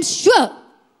million times sure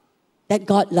that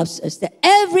God loves us, that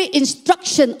every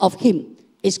instruction of Him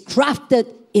is crafted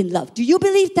in love. Do you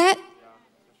believe that?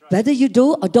 Whether you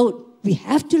do or don't, we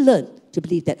have to learn to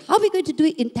believe that. How are we going to do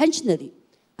it intentionally?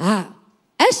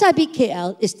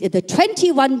 SIBKL is the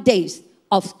 21 days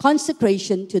of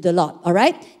consecration to the Lord, all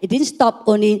right? It didn't stop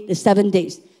only the 7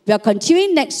 days. We are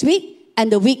continuing next week and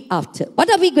the week after.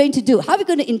 What are we going to do? How are we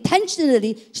going to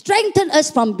intentionally strengthen us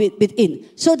from within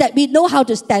so that we know how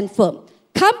to stand firm?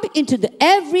 Come into the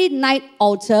every night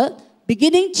altar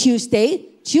beginning Tuesday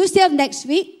of next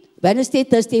week, Wednesday,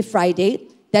 Thursday, Friday,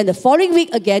 then the following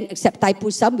week again, except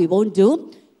Taipusam, we won't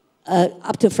do,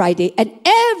 up to Friday. And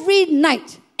every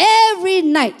night,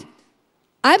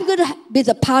 I'm going to, with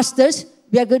the pastors,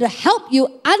 we are going to help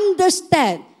you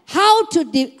understand how to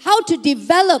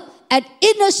develop an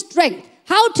inner strength,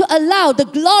 how to allow the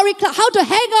glory, how to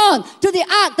hang on to the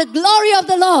ark, the glory of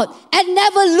the Lord, and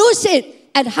never lose it,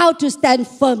 and how to stand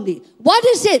firmly. What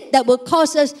is it that will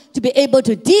cause us to be able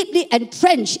to deeply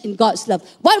entrench in God's love?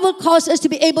 What will cause us to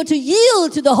be able to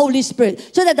yield to the Holy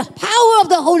Spirit so that the power of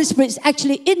the Holy Spirit is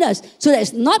actually in us, so that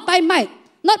it's not by might,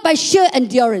 not by sheer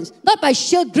endurance, not by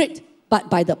sheer grit, but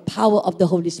by the power of the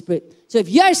Holy Spirit. So if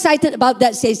you're excited about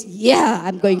that, says, yeah,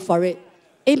 I'm going for it.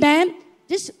 Amen?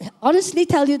 Just honestly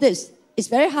tell you this. It's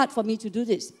very hard for me to do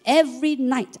this. Every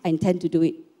night I intend to do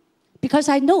it. Because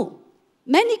I know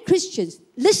many Christians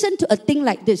listen to a thing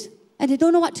like this and they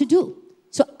don't know what to do.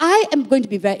 So I am going to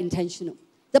be very intentional.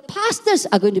 The pastors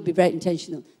are going to be very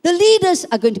intentional. The leaders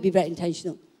are going to be very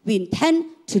intentional. We intend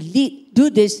to do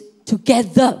this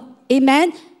together.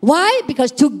 Amen? Why?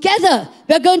 Because together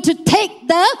we're going to take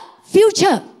the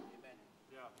future.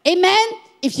 Amen?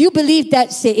 If you believe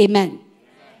that, say amen.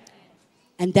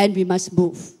 And then we must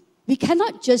move. We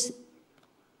cannot just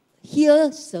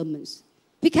hear sermons.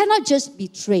 We cannot just be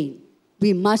trained.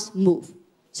 We must move.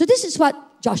 So this is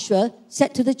what Joshua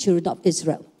said to the children of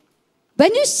Israel.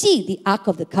 When you see the Ark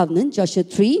of the Covenant, Joshua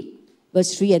 3,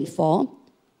 verse 3 and 4,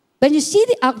 when you see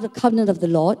the Ark of the Covenant of the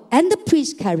Lord and the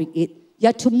priest carrying it, you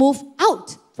are to move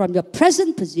out from your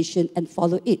present position and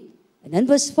follow it. And then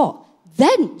verse 4,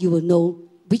 then you will know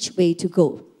which way to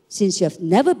go, since you have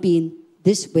never been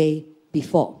this way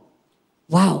before.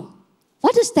 Wow.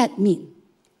 What does that mean?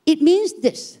 It means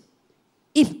this.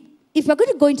 If we're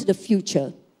going to go into the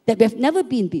future that we have never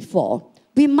been before,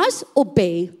 we must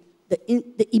obey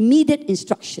the immediate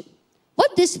instruction.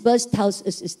 What this verse tells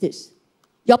us is this.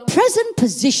 Your present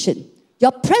position,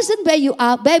 your present where you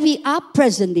are, where we are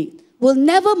presently, will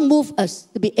never move us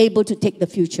to be able to take the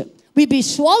future. We'll be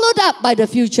swallowed up by the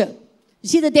future. You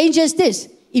see, the danger is this.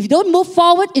 If you don't move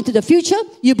forward into the future,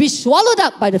 you'll be swallowed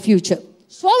up by the future.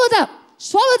 Swallowed up.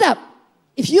 Swallowed up.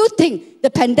 If you think the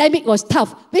pandemic was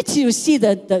tough, wait till you see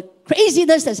the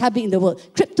craziness that's happening in the world.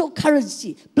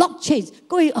 Cryptocurrency, blockchains,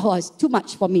 it's too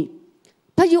much for me.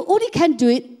 But you only can do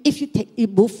it if you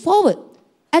move forward.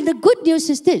 And the good news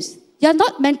is this. You're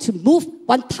not meant to move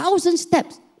 1,000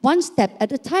 steps, one step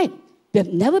at a time. We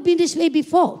have never been this way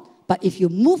before. But if you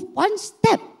move one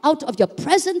step out of your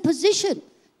present position,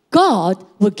 God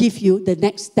will give you the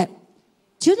next step.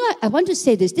 Do you know, I want to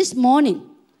say this. This morning,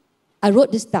 I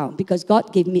wrote this down because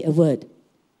God gave me a word.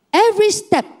 Every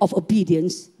step of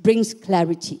obedience brings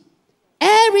clarity.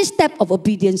 Every step of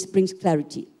obedience brings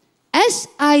clarity.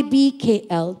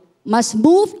 SIBKL must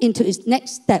move into its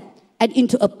next step and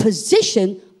into a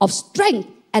position of strength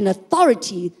and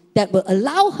authority that will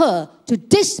allow her to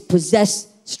dispossess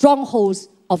strongholds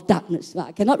of darkness. Well,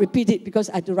 I cannot repeat it because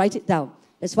I had to write it down.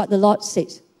 That's what the Lord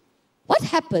says. What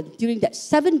happened during that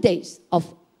 7 days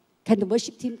of, can the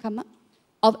worship team come up?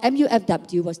 Of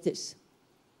MUFW was this.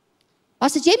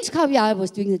 Pastor James Kawia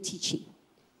was doing the teaching.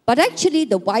 But actually,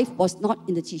 the wife was not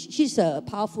in the teaching. She's a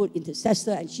powerful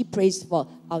intercessor and she prays for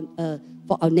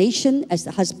our nation as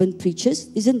the husband preaches.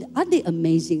 Aren't they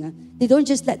amazing? Huh? They don't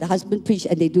just let the husband preach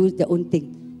and they do their own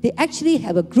thing. They actually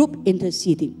have a group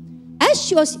interceding. As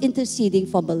she was interceding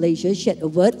for Malaysia, she had a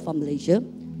word from Malaysia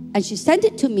and she sent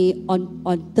it to me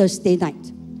on Thursday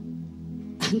night.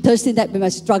 On Thursday night, we were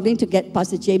struggling to get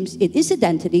Pastor James in.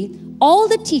 Incidentally, all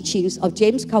the teachings of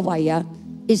James Kawaya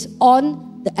is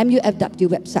on the MUFW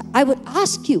website. I would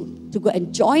ask you to go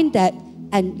and join that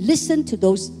and listen to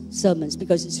those sermons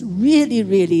because it's really,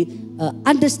 really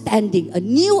understanding, a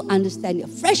new understanding, a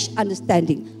fresh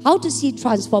understanding, how to see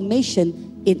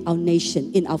transformation in our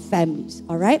nation, in our families,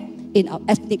 all right, in our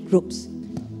ethnic groups.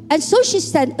 And so she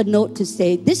sent a note to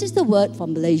say, this is the word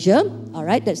from Malaysia, all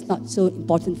right, that's not so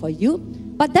important for you.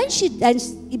 But then she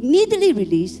immediately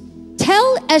released,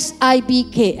 tell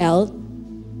SIBKL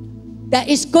there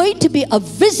is going to be a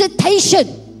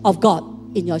visitation of God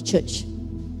in your church.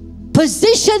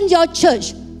 Position your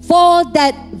church for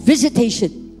that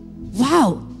visitation.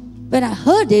 Wow. When I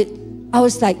heard it, I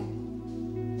was like,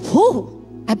 whoa,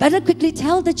 I better quickly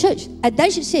tell the church. And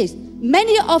then she says,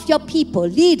 many of your people,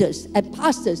 leaders and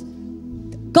pastors,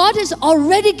 God has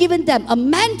already given them a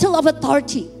mantle of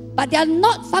authority, but they are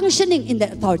not functioning in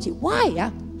that authority.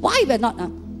 Why? Why we're not?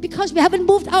 Because we haven't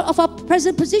moved out of our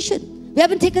present position. We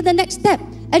haven't taken the next step.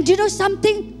 And do you know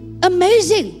something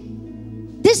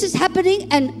amazing? This is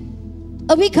happening, and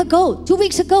a week ago, 2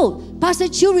 weeks ago, Pastor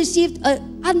Choo received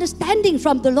an understanding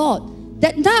from the Lord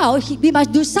that now we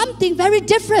must do something very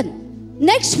different.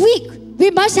 Next week,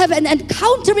 we must have an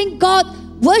Encountering God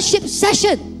worship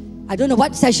session. I don't know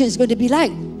what session is going to be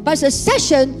like, but it's a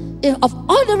session of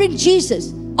honoring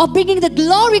Jesus, of bringing the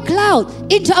glory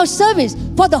cloud into our service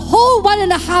for the whole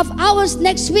 1.5 hours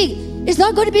next week. It's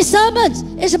not going to be sermons.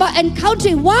 It's about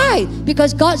encountering. Why?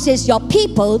 Because God says your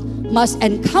people must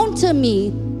encounter me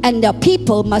and their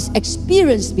people must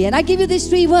experience me. And I give you these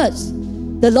 3 words.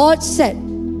 The Lord said,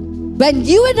 when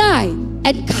you and I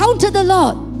encounter the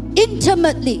Lord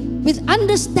intimately with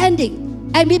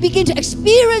understanding and we begin to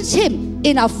experience Him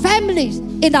in our families,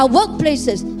 in our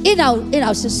workplaces, in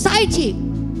our society,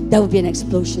 there will be an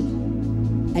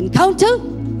explosion. Encounter,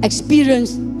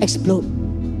 experience, explode.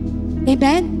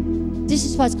 Amen? This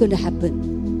is what's going to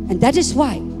happen. And that is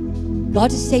why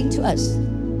God is saying to us,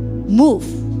 move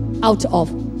out of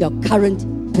your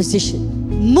current position.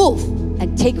 Move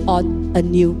and take on a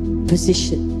new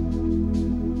position.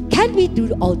 Can we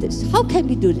do all this? How can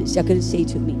we do this? You're going to say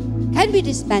to me. Can we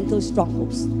dismantle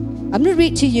strongholds? I'm going to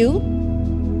read to you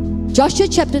Joshua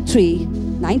chapter 3,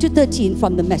 9 to 13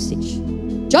 from the Message.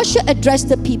 Joshua addressed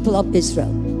the people of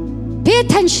Israel. Pay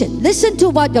attention. Listen to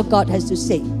what your God has to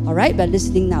say. All right? We're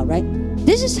listening now, right?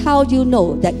 This is how you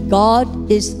know that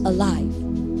God is alive.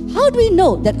 How do we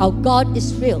know that our God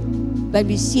is real? When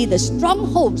we see the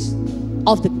strongholds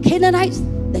of the Canaanites,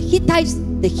 the Hittites,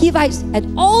 the Hivites,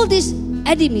 and all these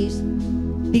enemies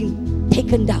being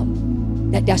taken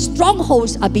down. That their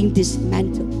strongholds are being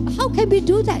dismantled. How can we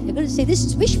do that? You're going to say, this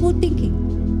is wishful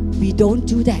thinking. We don't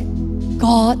do that.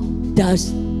 God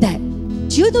does that.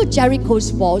 Do you know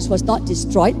Jericho's walls was not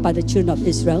destroyed by the children of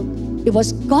Israel? It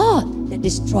was God that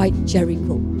destroyed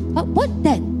Jericho. But what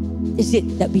then is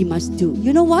it that we must do?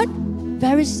 You know what?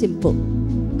 Very simple.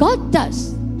 God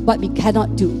does what we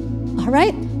cannot do. All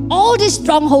right? All these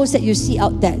strongholds that you see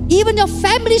out there, even your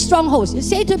family strongholds, you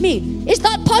say to me, it's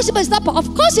not possible, it's not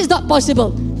possible. Of course it's not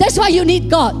possible. That's why you need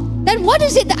God. Then what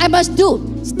is it that I must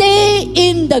do? Stay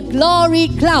in the glory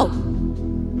cloud.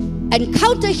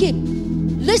 Encounter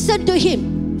Him. Listen to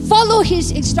Him. Follow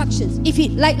His instructions. If He,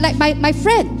 like my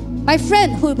friend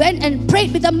who went and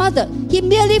prayed with her mother, he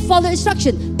merely followed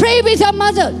instruction. Pray with your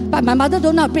mother. But my mother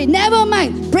do not pray. Never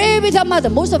mind. Pray with your mother.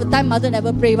 Most of the time, mother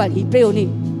never pray, but he pray only.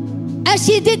 As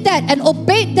he did that and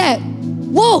obeyed that,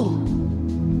 Whoa!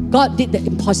 God did the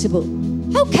impossible.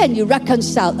 How can you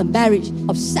reconcile a marriage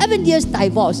of 7 years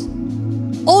divorce?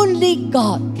 Only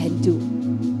God can do.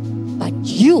 But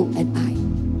you and I,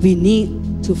 we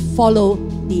need to follow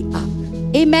the ark.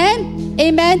 Amen?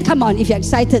 Amen? Come on, if you're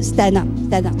excited, stand up.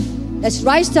 Stand up. Let's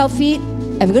rise to our feet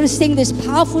and we're going to sing this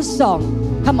powerful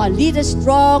song. Come on, lead us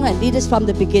strong and lead us from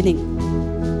the beginning.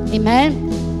 Amen?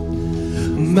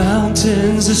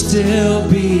 Mountains are still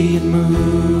being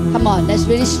moved. Come on, that's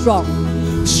really strong.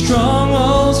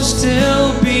 Strongholds are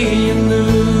still being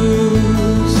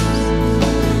loosed.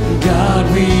 God,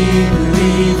 we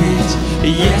believe it.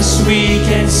 Yes, we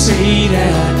can say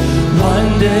that.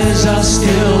 Wonders are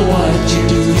still what you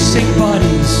do. Sick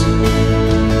bodies,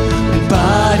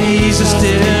 bodies are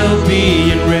still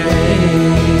being raised.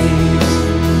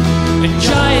 And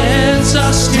giants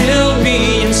are still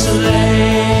being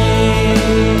slain.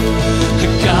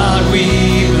 God, we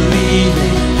believe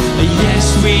it. Yes,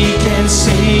 we can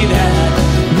say that.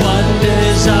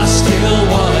 Wonders are still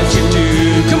what you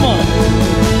do. Come on.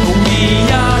 We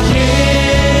are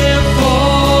here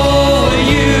for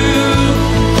you.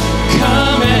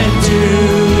 Come and do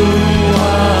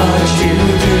what you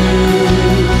do.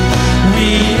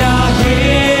 We are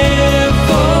here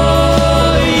for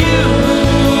you.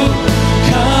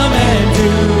 Come and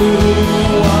do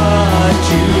what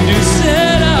you do.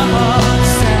 Set our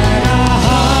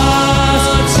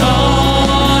hearts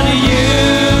on you.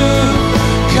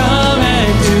 Come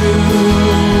and do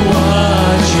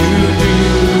what you do.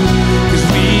 'Cause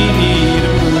we need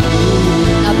a move.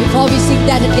 Now before we sing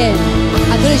that again,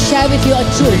 I'm going to share with you a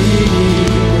truth.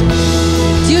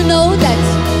 Do you know that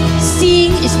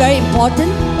seeing is very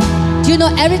important? Do you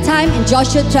know every time in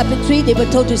Joshua chapter 3 they were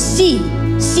told to see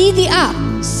the ark,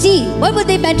 see. What were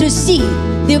they meant to see?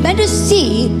 They were meant to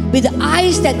see with the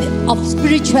eyes of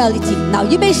spirituality. Now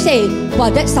you may say, wow,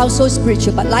 that sounds so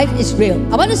spiritual, but life is real.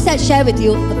 I want to share with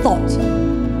you a thought.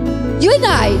 You and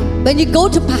I, when you go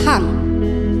to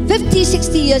Pahang, 50,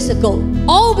 60 years ago,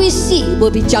 all we see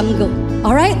will be jungle.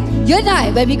 Alright? You and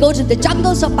I, when we go to the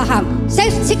jungles of Pahang,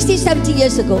 60, 70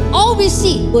 years ago, all we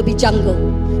see will be jungle.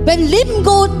 When Lim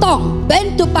Go Tong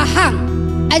went to Pahang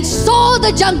and saw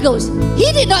the jungles,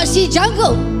 he did not see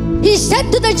jungle. He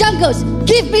said to the jungles,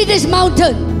 give me this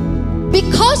mountain.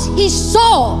 Because he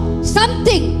saw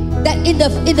something that in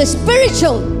the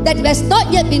spiritual that has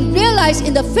not yet been realized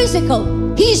in the physical.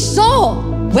 He saw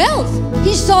wealth.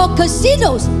 He saw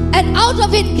casinos. And out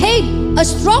of it came a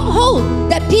stronghold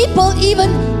that people, even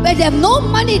when they have no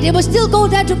money, they will still go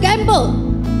there to gamble.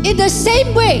 In the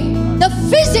same way, the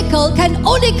physical can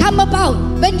only come about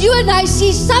when you and I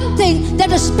see something that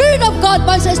the Spirit of God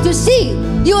wants us to see.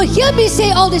 You will hear me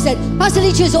say all this, that Pastor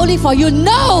Lee is only for you.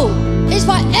 No! It's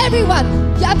for everyone.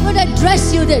 I'm going to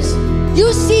address you this.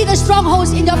 You see the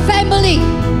strongholds in your family.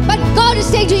 But God is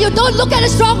saying to you, don't look at a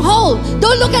stronghold.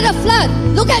 Don't look at a flood.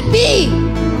 Look at me.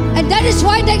 And that is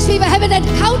why next week we have an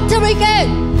encounter again.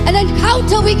 An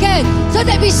encounter weekend. So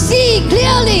that we see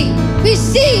clearly. We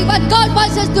see what God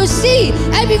wants us to see.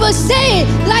 And we will say,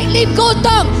 like Lim Go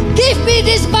Tong, give me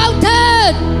this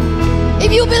mountain.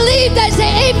 If you believe that,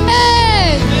 say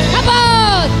amen. Come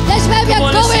on. That's where we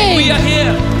are going. We are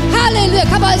here. Hallelujah.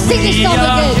 Come on, sing this song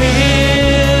again.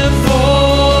 Here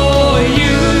for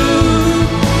you.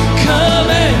 Come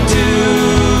and do.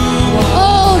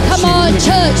 Oh, come on,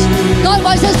 church. God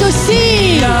wants us to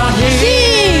see.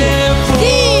 See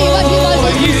what He wants us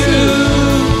to see.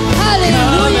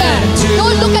 Hallelujah.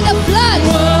 Don't look at the flood.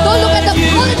 Don't look at the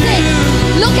politics.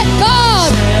 Look at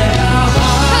God.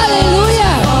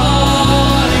 Hallelujah.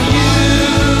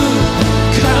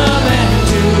 Come and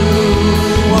do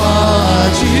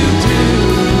what you do.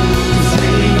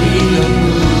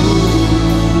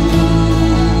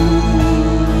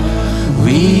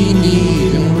 We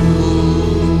need a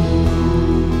move.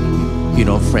 You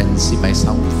know, friends, it might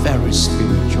sound very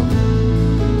spiritual,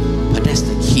 but that's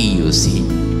the key, you see.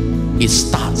 It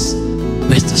starts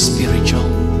with the spiritual.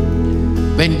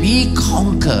 When we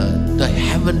conquer the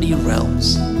heavenly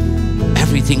realms,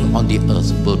 everything on the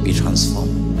earth will be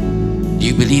transformed. Do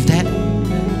you believe that?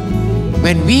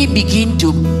 When we begin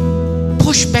to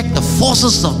push back the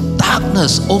forces of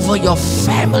darkness over your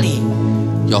family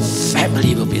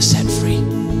will be set free.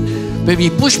 When we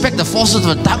push back the forces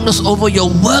of darkness over your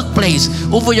workplace,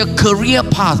 over your career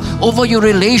path, over your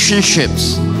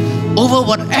relationships, over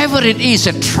whatever it is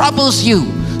that troubles you,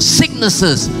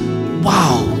 sicknesses,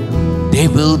 wow, there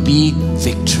will be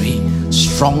victory.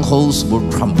 Strongholds will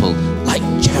crumble like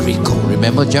Jericho.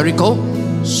 Remember Jericho?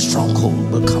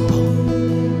 Stronghold will crumble.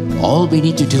 All we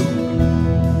need to do,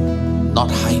 not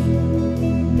hide,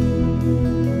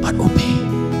 but obey.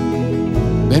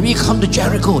 When we come to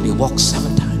Jericho, they walk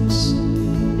 7 times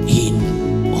in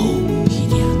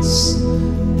obedience,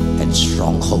 and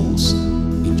strongholds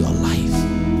in your life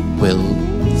will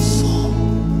fall.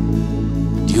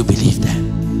 Do you believe that?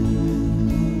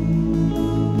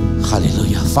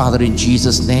 Hallelujah. Father, in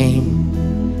Jesus' name,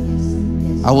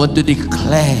 I want to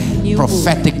declare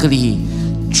prophetically,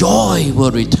 joy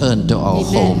will return to our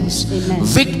homes. Amen.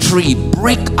 Victory,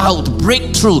 breakout,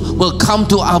 breakthrough will come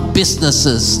to our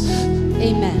businesses.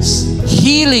 Amen.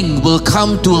 Healing will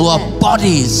come to our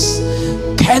bodies.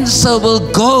 Cancer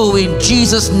will go in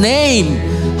Jesus' name.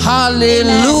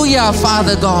 Hallelujah. Amen.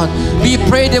 Father God, we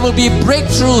pray there will be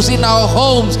breakthroughs in our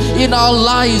homes, in our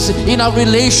lives, in our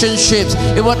relationships,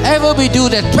 in whatever we do.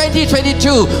 That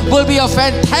 2022 will be a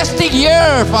fantastic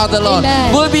year, Father Lord.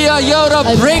 Amen. Will be a year of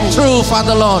breakthrough,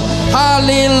 Father Lord.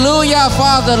 Hallelujah,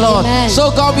 Father Lord. Amen. So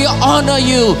God, we honor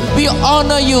you. We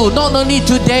honor you, not only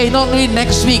today, not only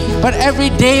next week, but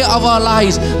every day of our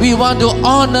lives. We want to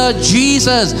honor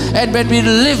Jesus, and when we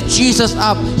lift Jesus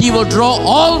up, He will draw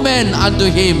all men unto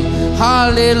Him.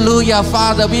 Hallelujah,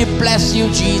 Father. We bless you,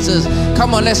 Jesus.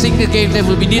 Come on, let's sing the game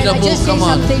level. We need a move. Come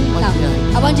on.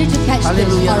 Now, I want you to catch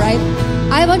this, all right?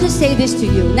 I want to say this to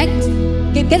you.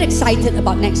 Get excited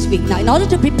about next week. Now, in order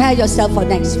to prepare yourself for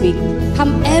next week,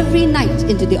 come every night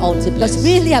into the altar, because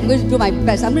really I'm going to do my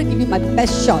best. I'm going to give you my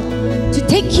best shot to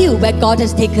take you where God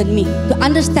has taken me, to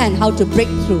understand how to break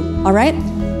through, all right?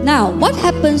 Now, what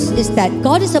happens is that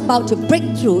God is about to break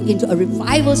through into a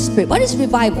revival spirit. What is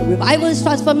revival? Revival is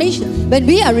transformation. When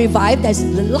we are revived, there's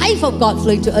the life of God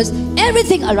flowing to us.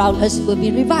 Everything around us will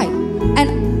be revived.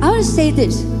 And I want to say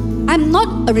this. I'm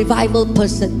not a revival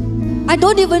person. I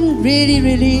don't even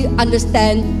really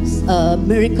understand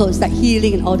miracles like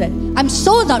healing and all that. I'm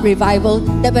so not revival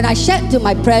that when I shared to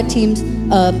my prayer teams,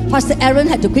 Pastor Aaron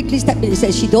had to quickly step in and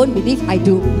say, she don't believe, I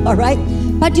do. All right?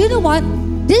 But do you know what?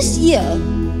 This year,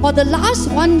 for the last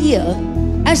 1 year,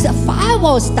 as the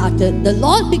firewall started, the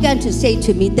Lord began to say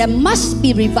to me, there must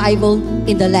be revival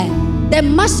in the land. There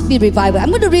must be revival. I'm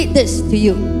going to read this to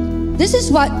you. This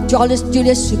is what Julius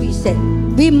Subi said.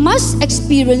 We must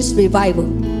experience revival.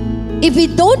 If we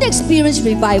don't experience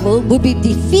revival, we'll be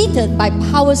defeated by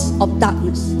powers of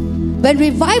darkness. When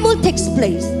revival takes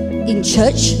place in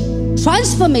church,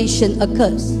 transformation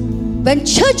occurs. When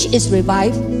church is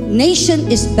revived,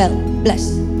 nation is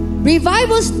blessed.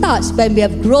 Revival starts when we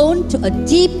have grown to a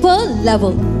deeper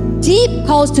level. Deep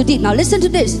calls to deep. Now listen to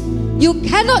this. You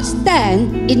cannot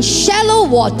stand in shallow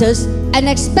waters and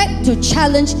expect to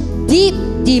challenge deep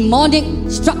demonic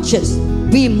structures.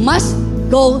 We must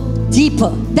go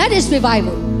deeper. That is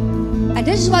revival. And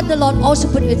this is what the Lord also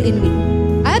put within me.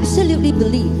 I absolutely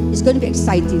believe it's going to be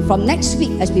exciting from next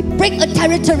week as we break a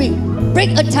territory.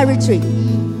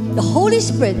 The Holy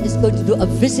Spirit is going to do a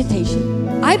visitation.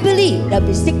 I believe there'll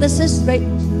be sicknesses, right?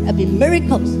 There'll be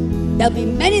miracles. There'll be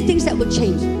many things that will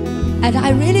change. And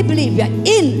I really believe we are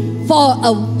in for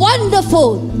a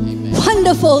wonderful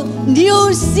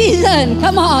new season.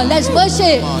 Come on, let's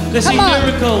worship. Let's see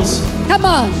miracles. Come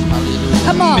on.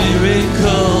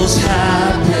 Miracles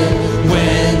happen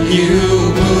when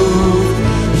you move.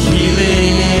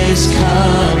 Healing is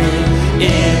coming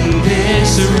in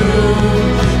this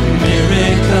room.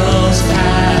 Miracles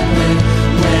happen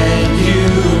when you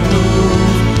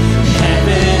move.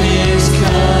 Heaven is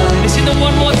coming. Let's sing it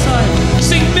one more time.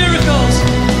 Sing miracles.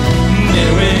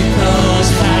 Miracles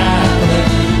happen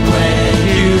when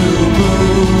you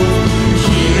move.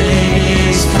 Healing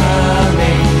is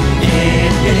coming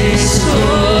in this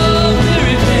room.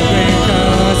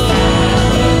 Miracles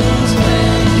happen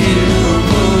when you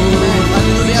move.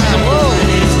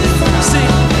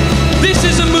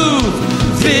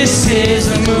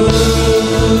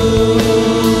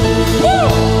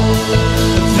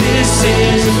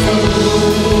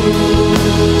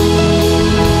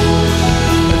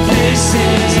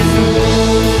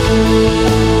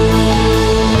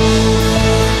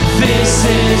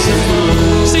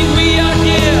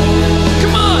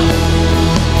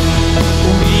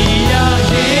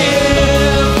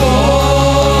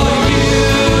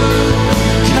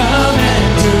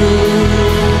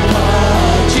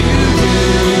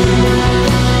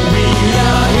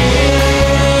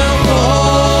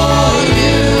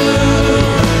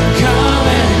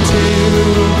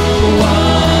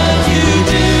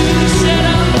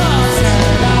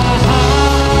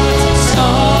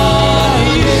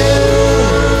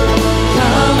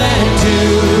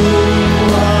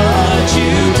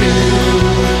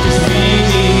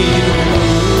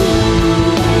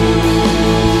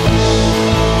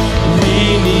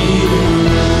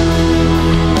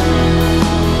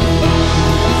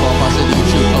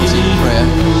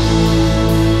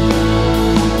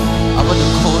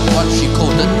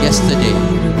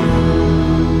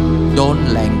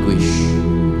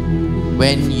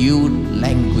 when you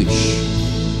languish,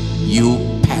 you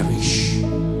perish.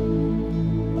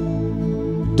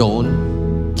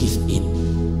 Don't give in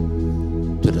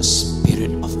to the spirit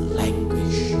of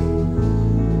languish.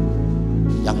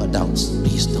 Young adults,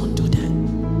 please don't do that.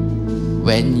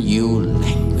 When you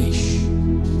languish,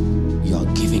 you are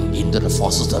giving in to the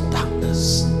forces of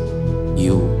darkness.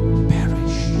 You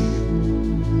perish.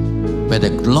 When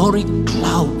the glory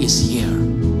cloud is here,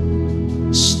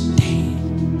 stay.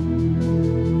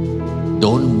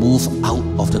 Don't move out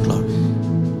of the glory.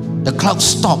 The cloud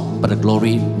stopped, but the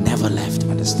glory never left.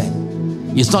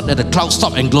 Understand? It's not that the cloud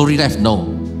stopped and glory left. No.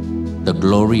 The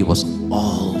glory was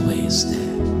always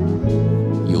there.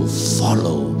 You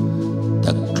follow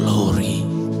the glory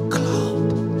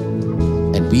cloud.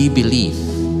 And we believe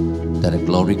that the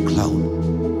glory cloud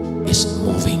is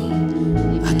moving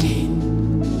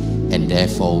again. And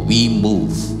therefore we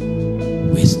move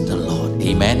with the Lord.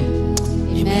 Amen.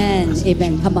 Amen.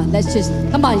 Amen. Come on, let's just,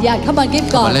 come on,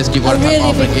 give God on, let's give a God a clap really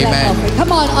offering. big clap Amen. offering.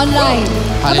 Come on, online.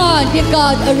 Come on, give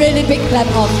God a really big clap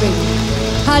offering.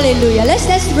 Hallelujah.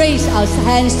 Let's raise our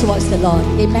hands towards the Lord.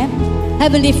 Amen.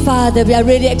 Heavenly Father, we are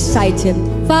really excited.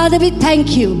 Father, we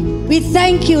thank you. We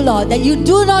thank you, Lord, that you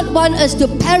do not want us to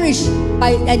perish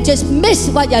and just miss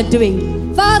what you're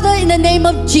doing. Father, in the name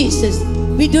of Jesus,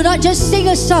 we do not just sing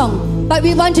a song, but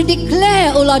we want to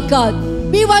declare, oh Lord God,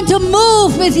 we want to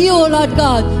move with you, oh Lord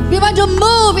God. We want to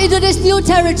move into this new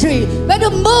territory. We want to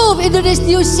move into this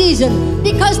new season.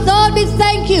 Because, Lord, we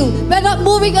thank you. We're not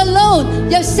moving alone.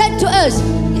 You have said to us,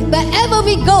 wherever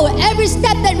we go, every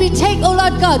step that we take, oh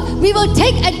Lord God, we will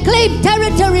take and claim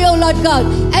territory, oh Lord God.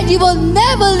 And you will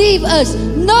never leave us,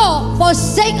 nor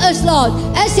forsake us, Lord.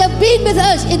 As you have been with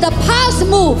us in the past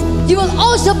move, you will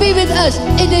also be with us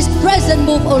in this present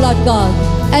move, oh Lord God.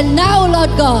 And now, Lord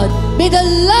God, may the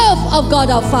love of God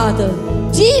our Father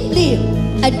deeply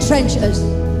entrench us.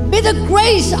 May the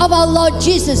grace of our Lord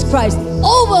Jesus Christ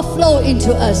overflow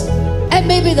into us. And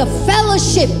may the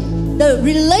fellowship, the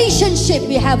relationship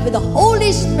we have with the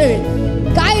Holy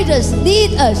Spirit guide us,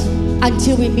 lead us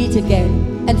until we meet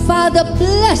again. And Father,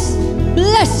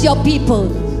 bless your people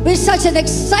with such an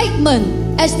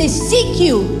excitement as they seek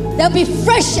you. There'll be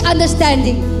fresh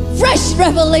understanding, fresh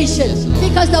revelation,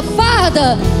 because the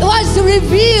Father wants to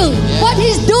reveal what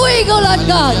He's doing, oh Lord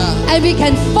God, and we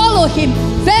can follow Him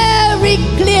very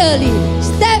clearly,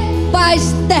 step by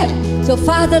step. So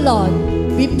Father, Lord,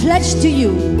 we pledge to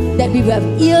you that we will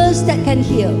have ears that can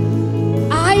hear,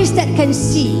 eyes that can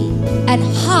see, and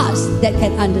hearts that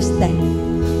can understand.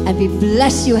 And we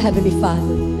bless you, Heavenly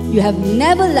Father. You have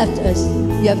never left us.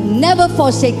 You have never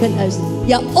forsaken us.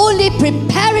 You are only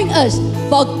preparing us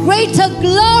for greater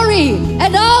glory.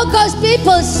 And all God's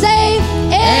people say,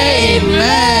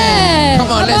 Amen.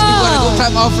 Come on, let's give God a good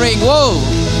clap offering. Whoa.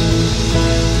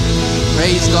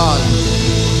 Praise God.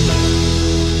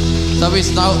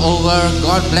 Service now over.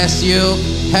 God bless you.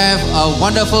 Have a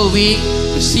wonderful week.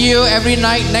 See you every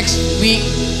night next week,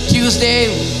 Tuesday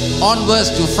onwards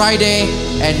to Friday.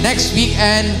 And next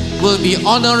weekend we'll be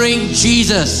honoring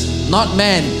Jesus, not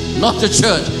man, not the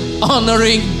church.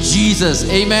 Honoring Jesus.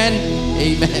 Amen.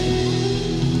 Amen.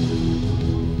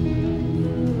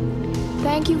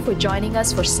 Thank you for joining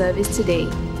us for service today.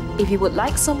 If you would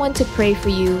like someone to pray for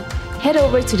you, head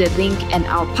over to the link and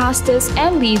our pastors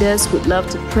and leaders would love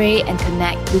to pray and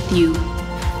connect with you.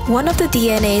 One of the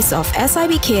DNAs of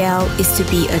SIBKL is to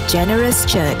be a generous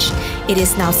church. It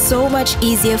is now so much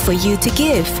easier for you to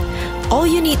give. All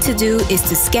you need to do is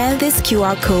to scan this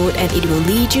QR code and it will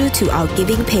lead you to our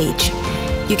giving page.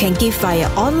 You can give via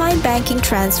online banking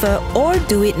transfer or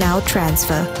do it now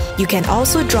transfer. You can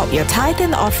also drop your tithe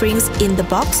and offerings in the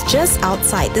box just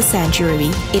outside the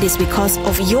sanctuary. It is because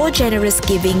of your generous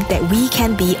giving that we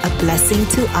can be a blessing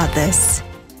to others.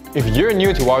 If you're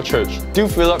new to our church, do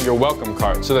fill up your welcome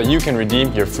card so that you can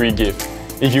redeem your free gift.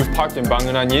 If you've parked in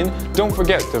Bangunan Yin, don't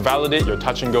forget to validate your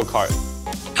touch and go card.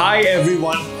 Hi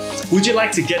everyone! Would you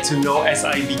like to get to know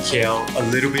SIBKL a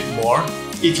little bit more?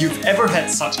 If you've ever had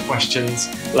such questions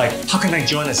like, how can I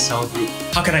join a cell group?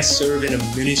 How can I serve in a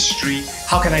ministry?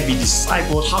 How can I be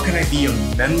discipled? How can I be a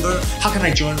member? How can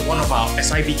I join one of our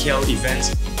SIBKL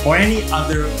events? Or any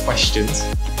other questions,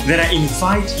 then I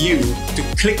invite you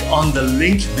to click on the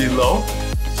link below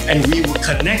and we will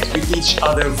connect with each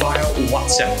other via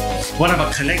WhatsApp. One of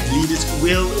our Connect leaders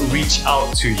will reach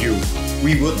out to you.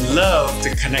 We would love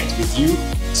to connect with you,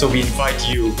 so we invite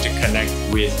you to connect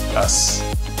with us.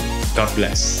 God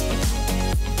bless.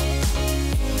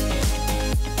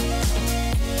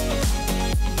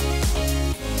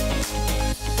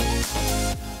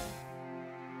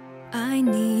 I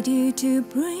need you to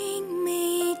bring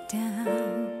me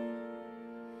down.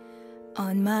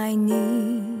 on my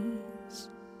knees,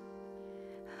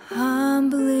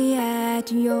 humbly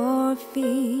at your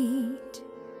feet,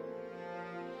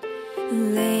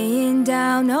 laying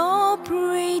down all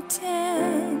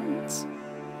pretense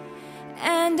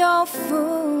and all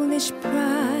foolish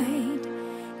pride.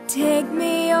 Take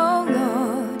me, O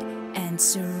Lord, and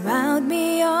surround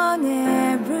me on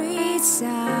every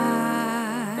side.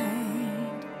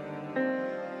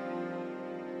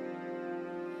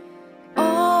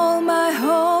 All my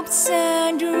hopes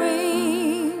and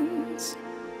dreams,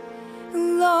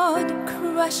 Lord,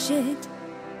 crush it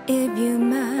if you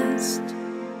must.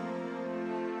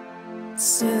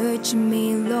 Search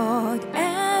me, Lord,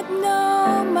 and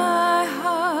know my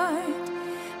heart.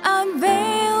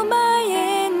 Unveil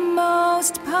my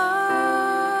inmost part.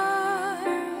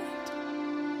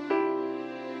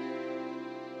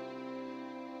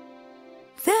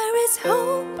 There is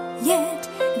hope, yet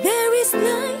there is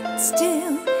light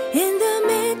still in the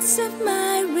midst of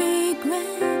my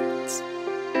regrets.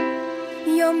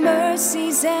 Your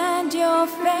mercies and your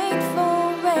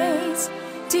faithful ways,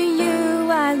 to you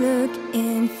I look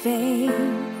in faith.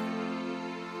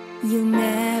 You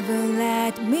never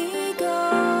let me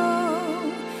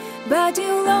go, but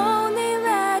you'll always